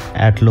Twitter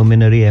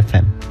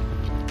 @luminaryfm.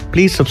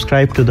 Please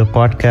subscribe to the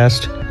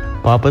podcast,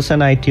 pop us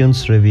an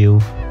iTunes review,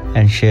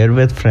 and share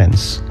with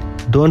friends.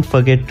 Don't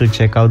forget to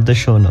check out the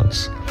show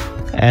notes.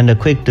 And a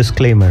quick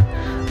disclaimer,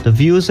 the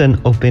views and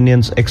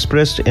opinions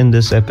expressed in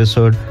this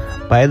episode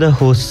by the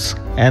hosts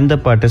and the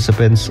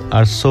participants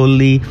are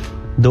solely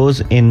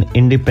those in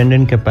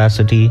independent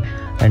capacity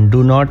and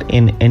do not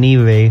in any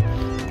way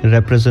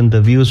represent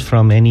the views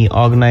from any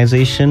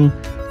organization,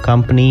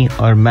 company,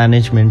 or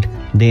management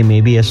they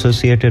may be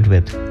associated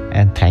with.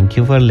 And thank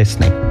you for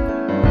listening.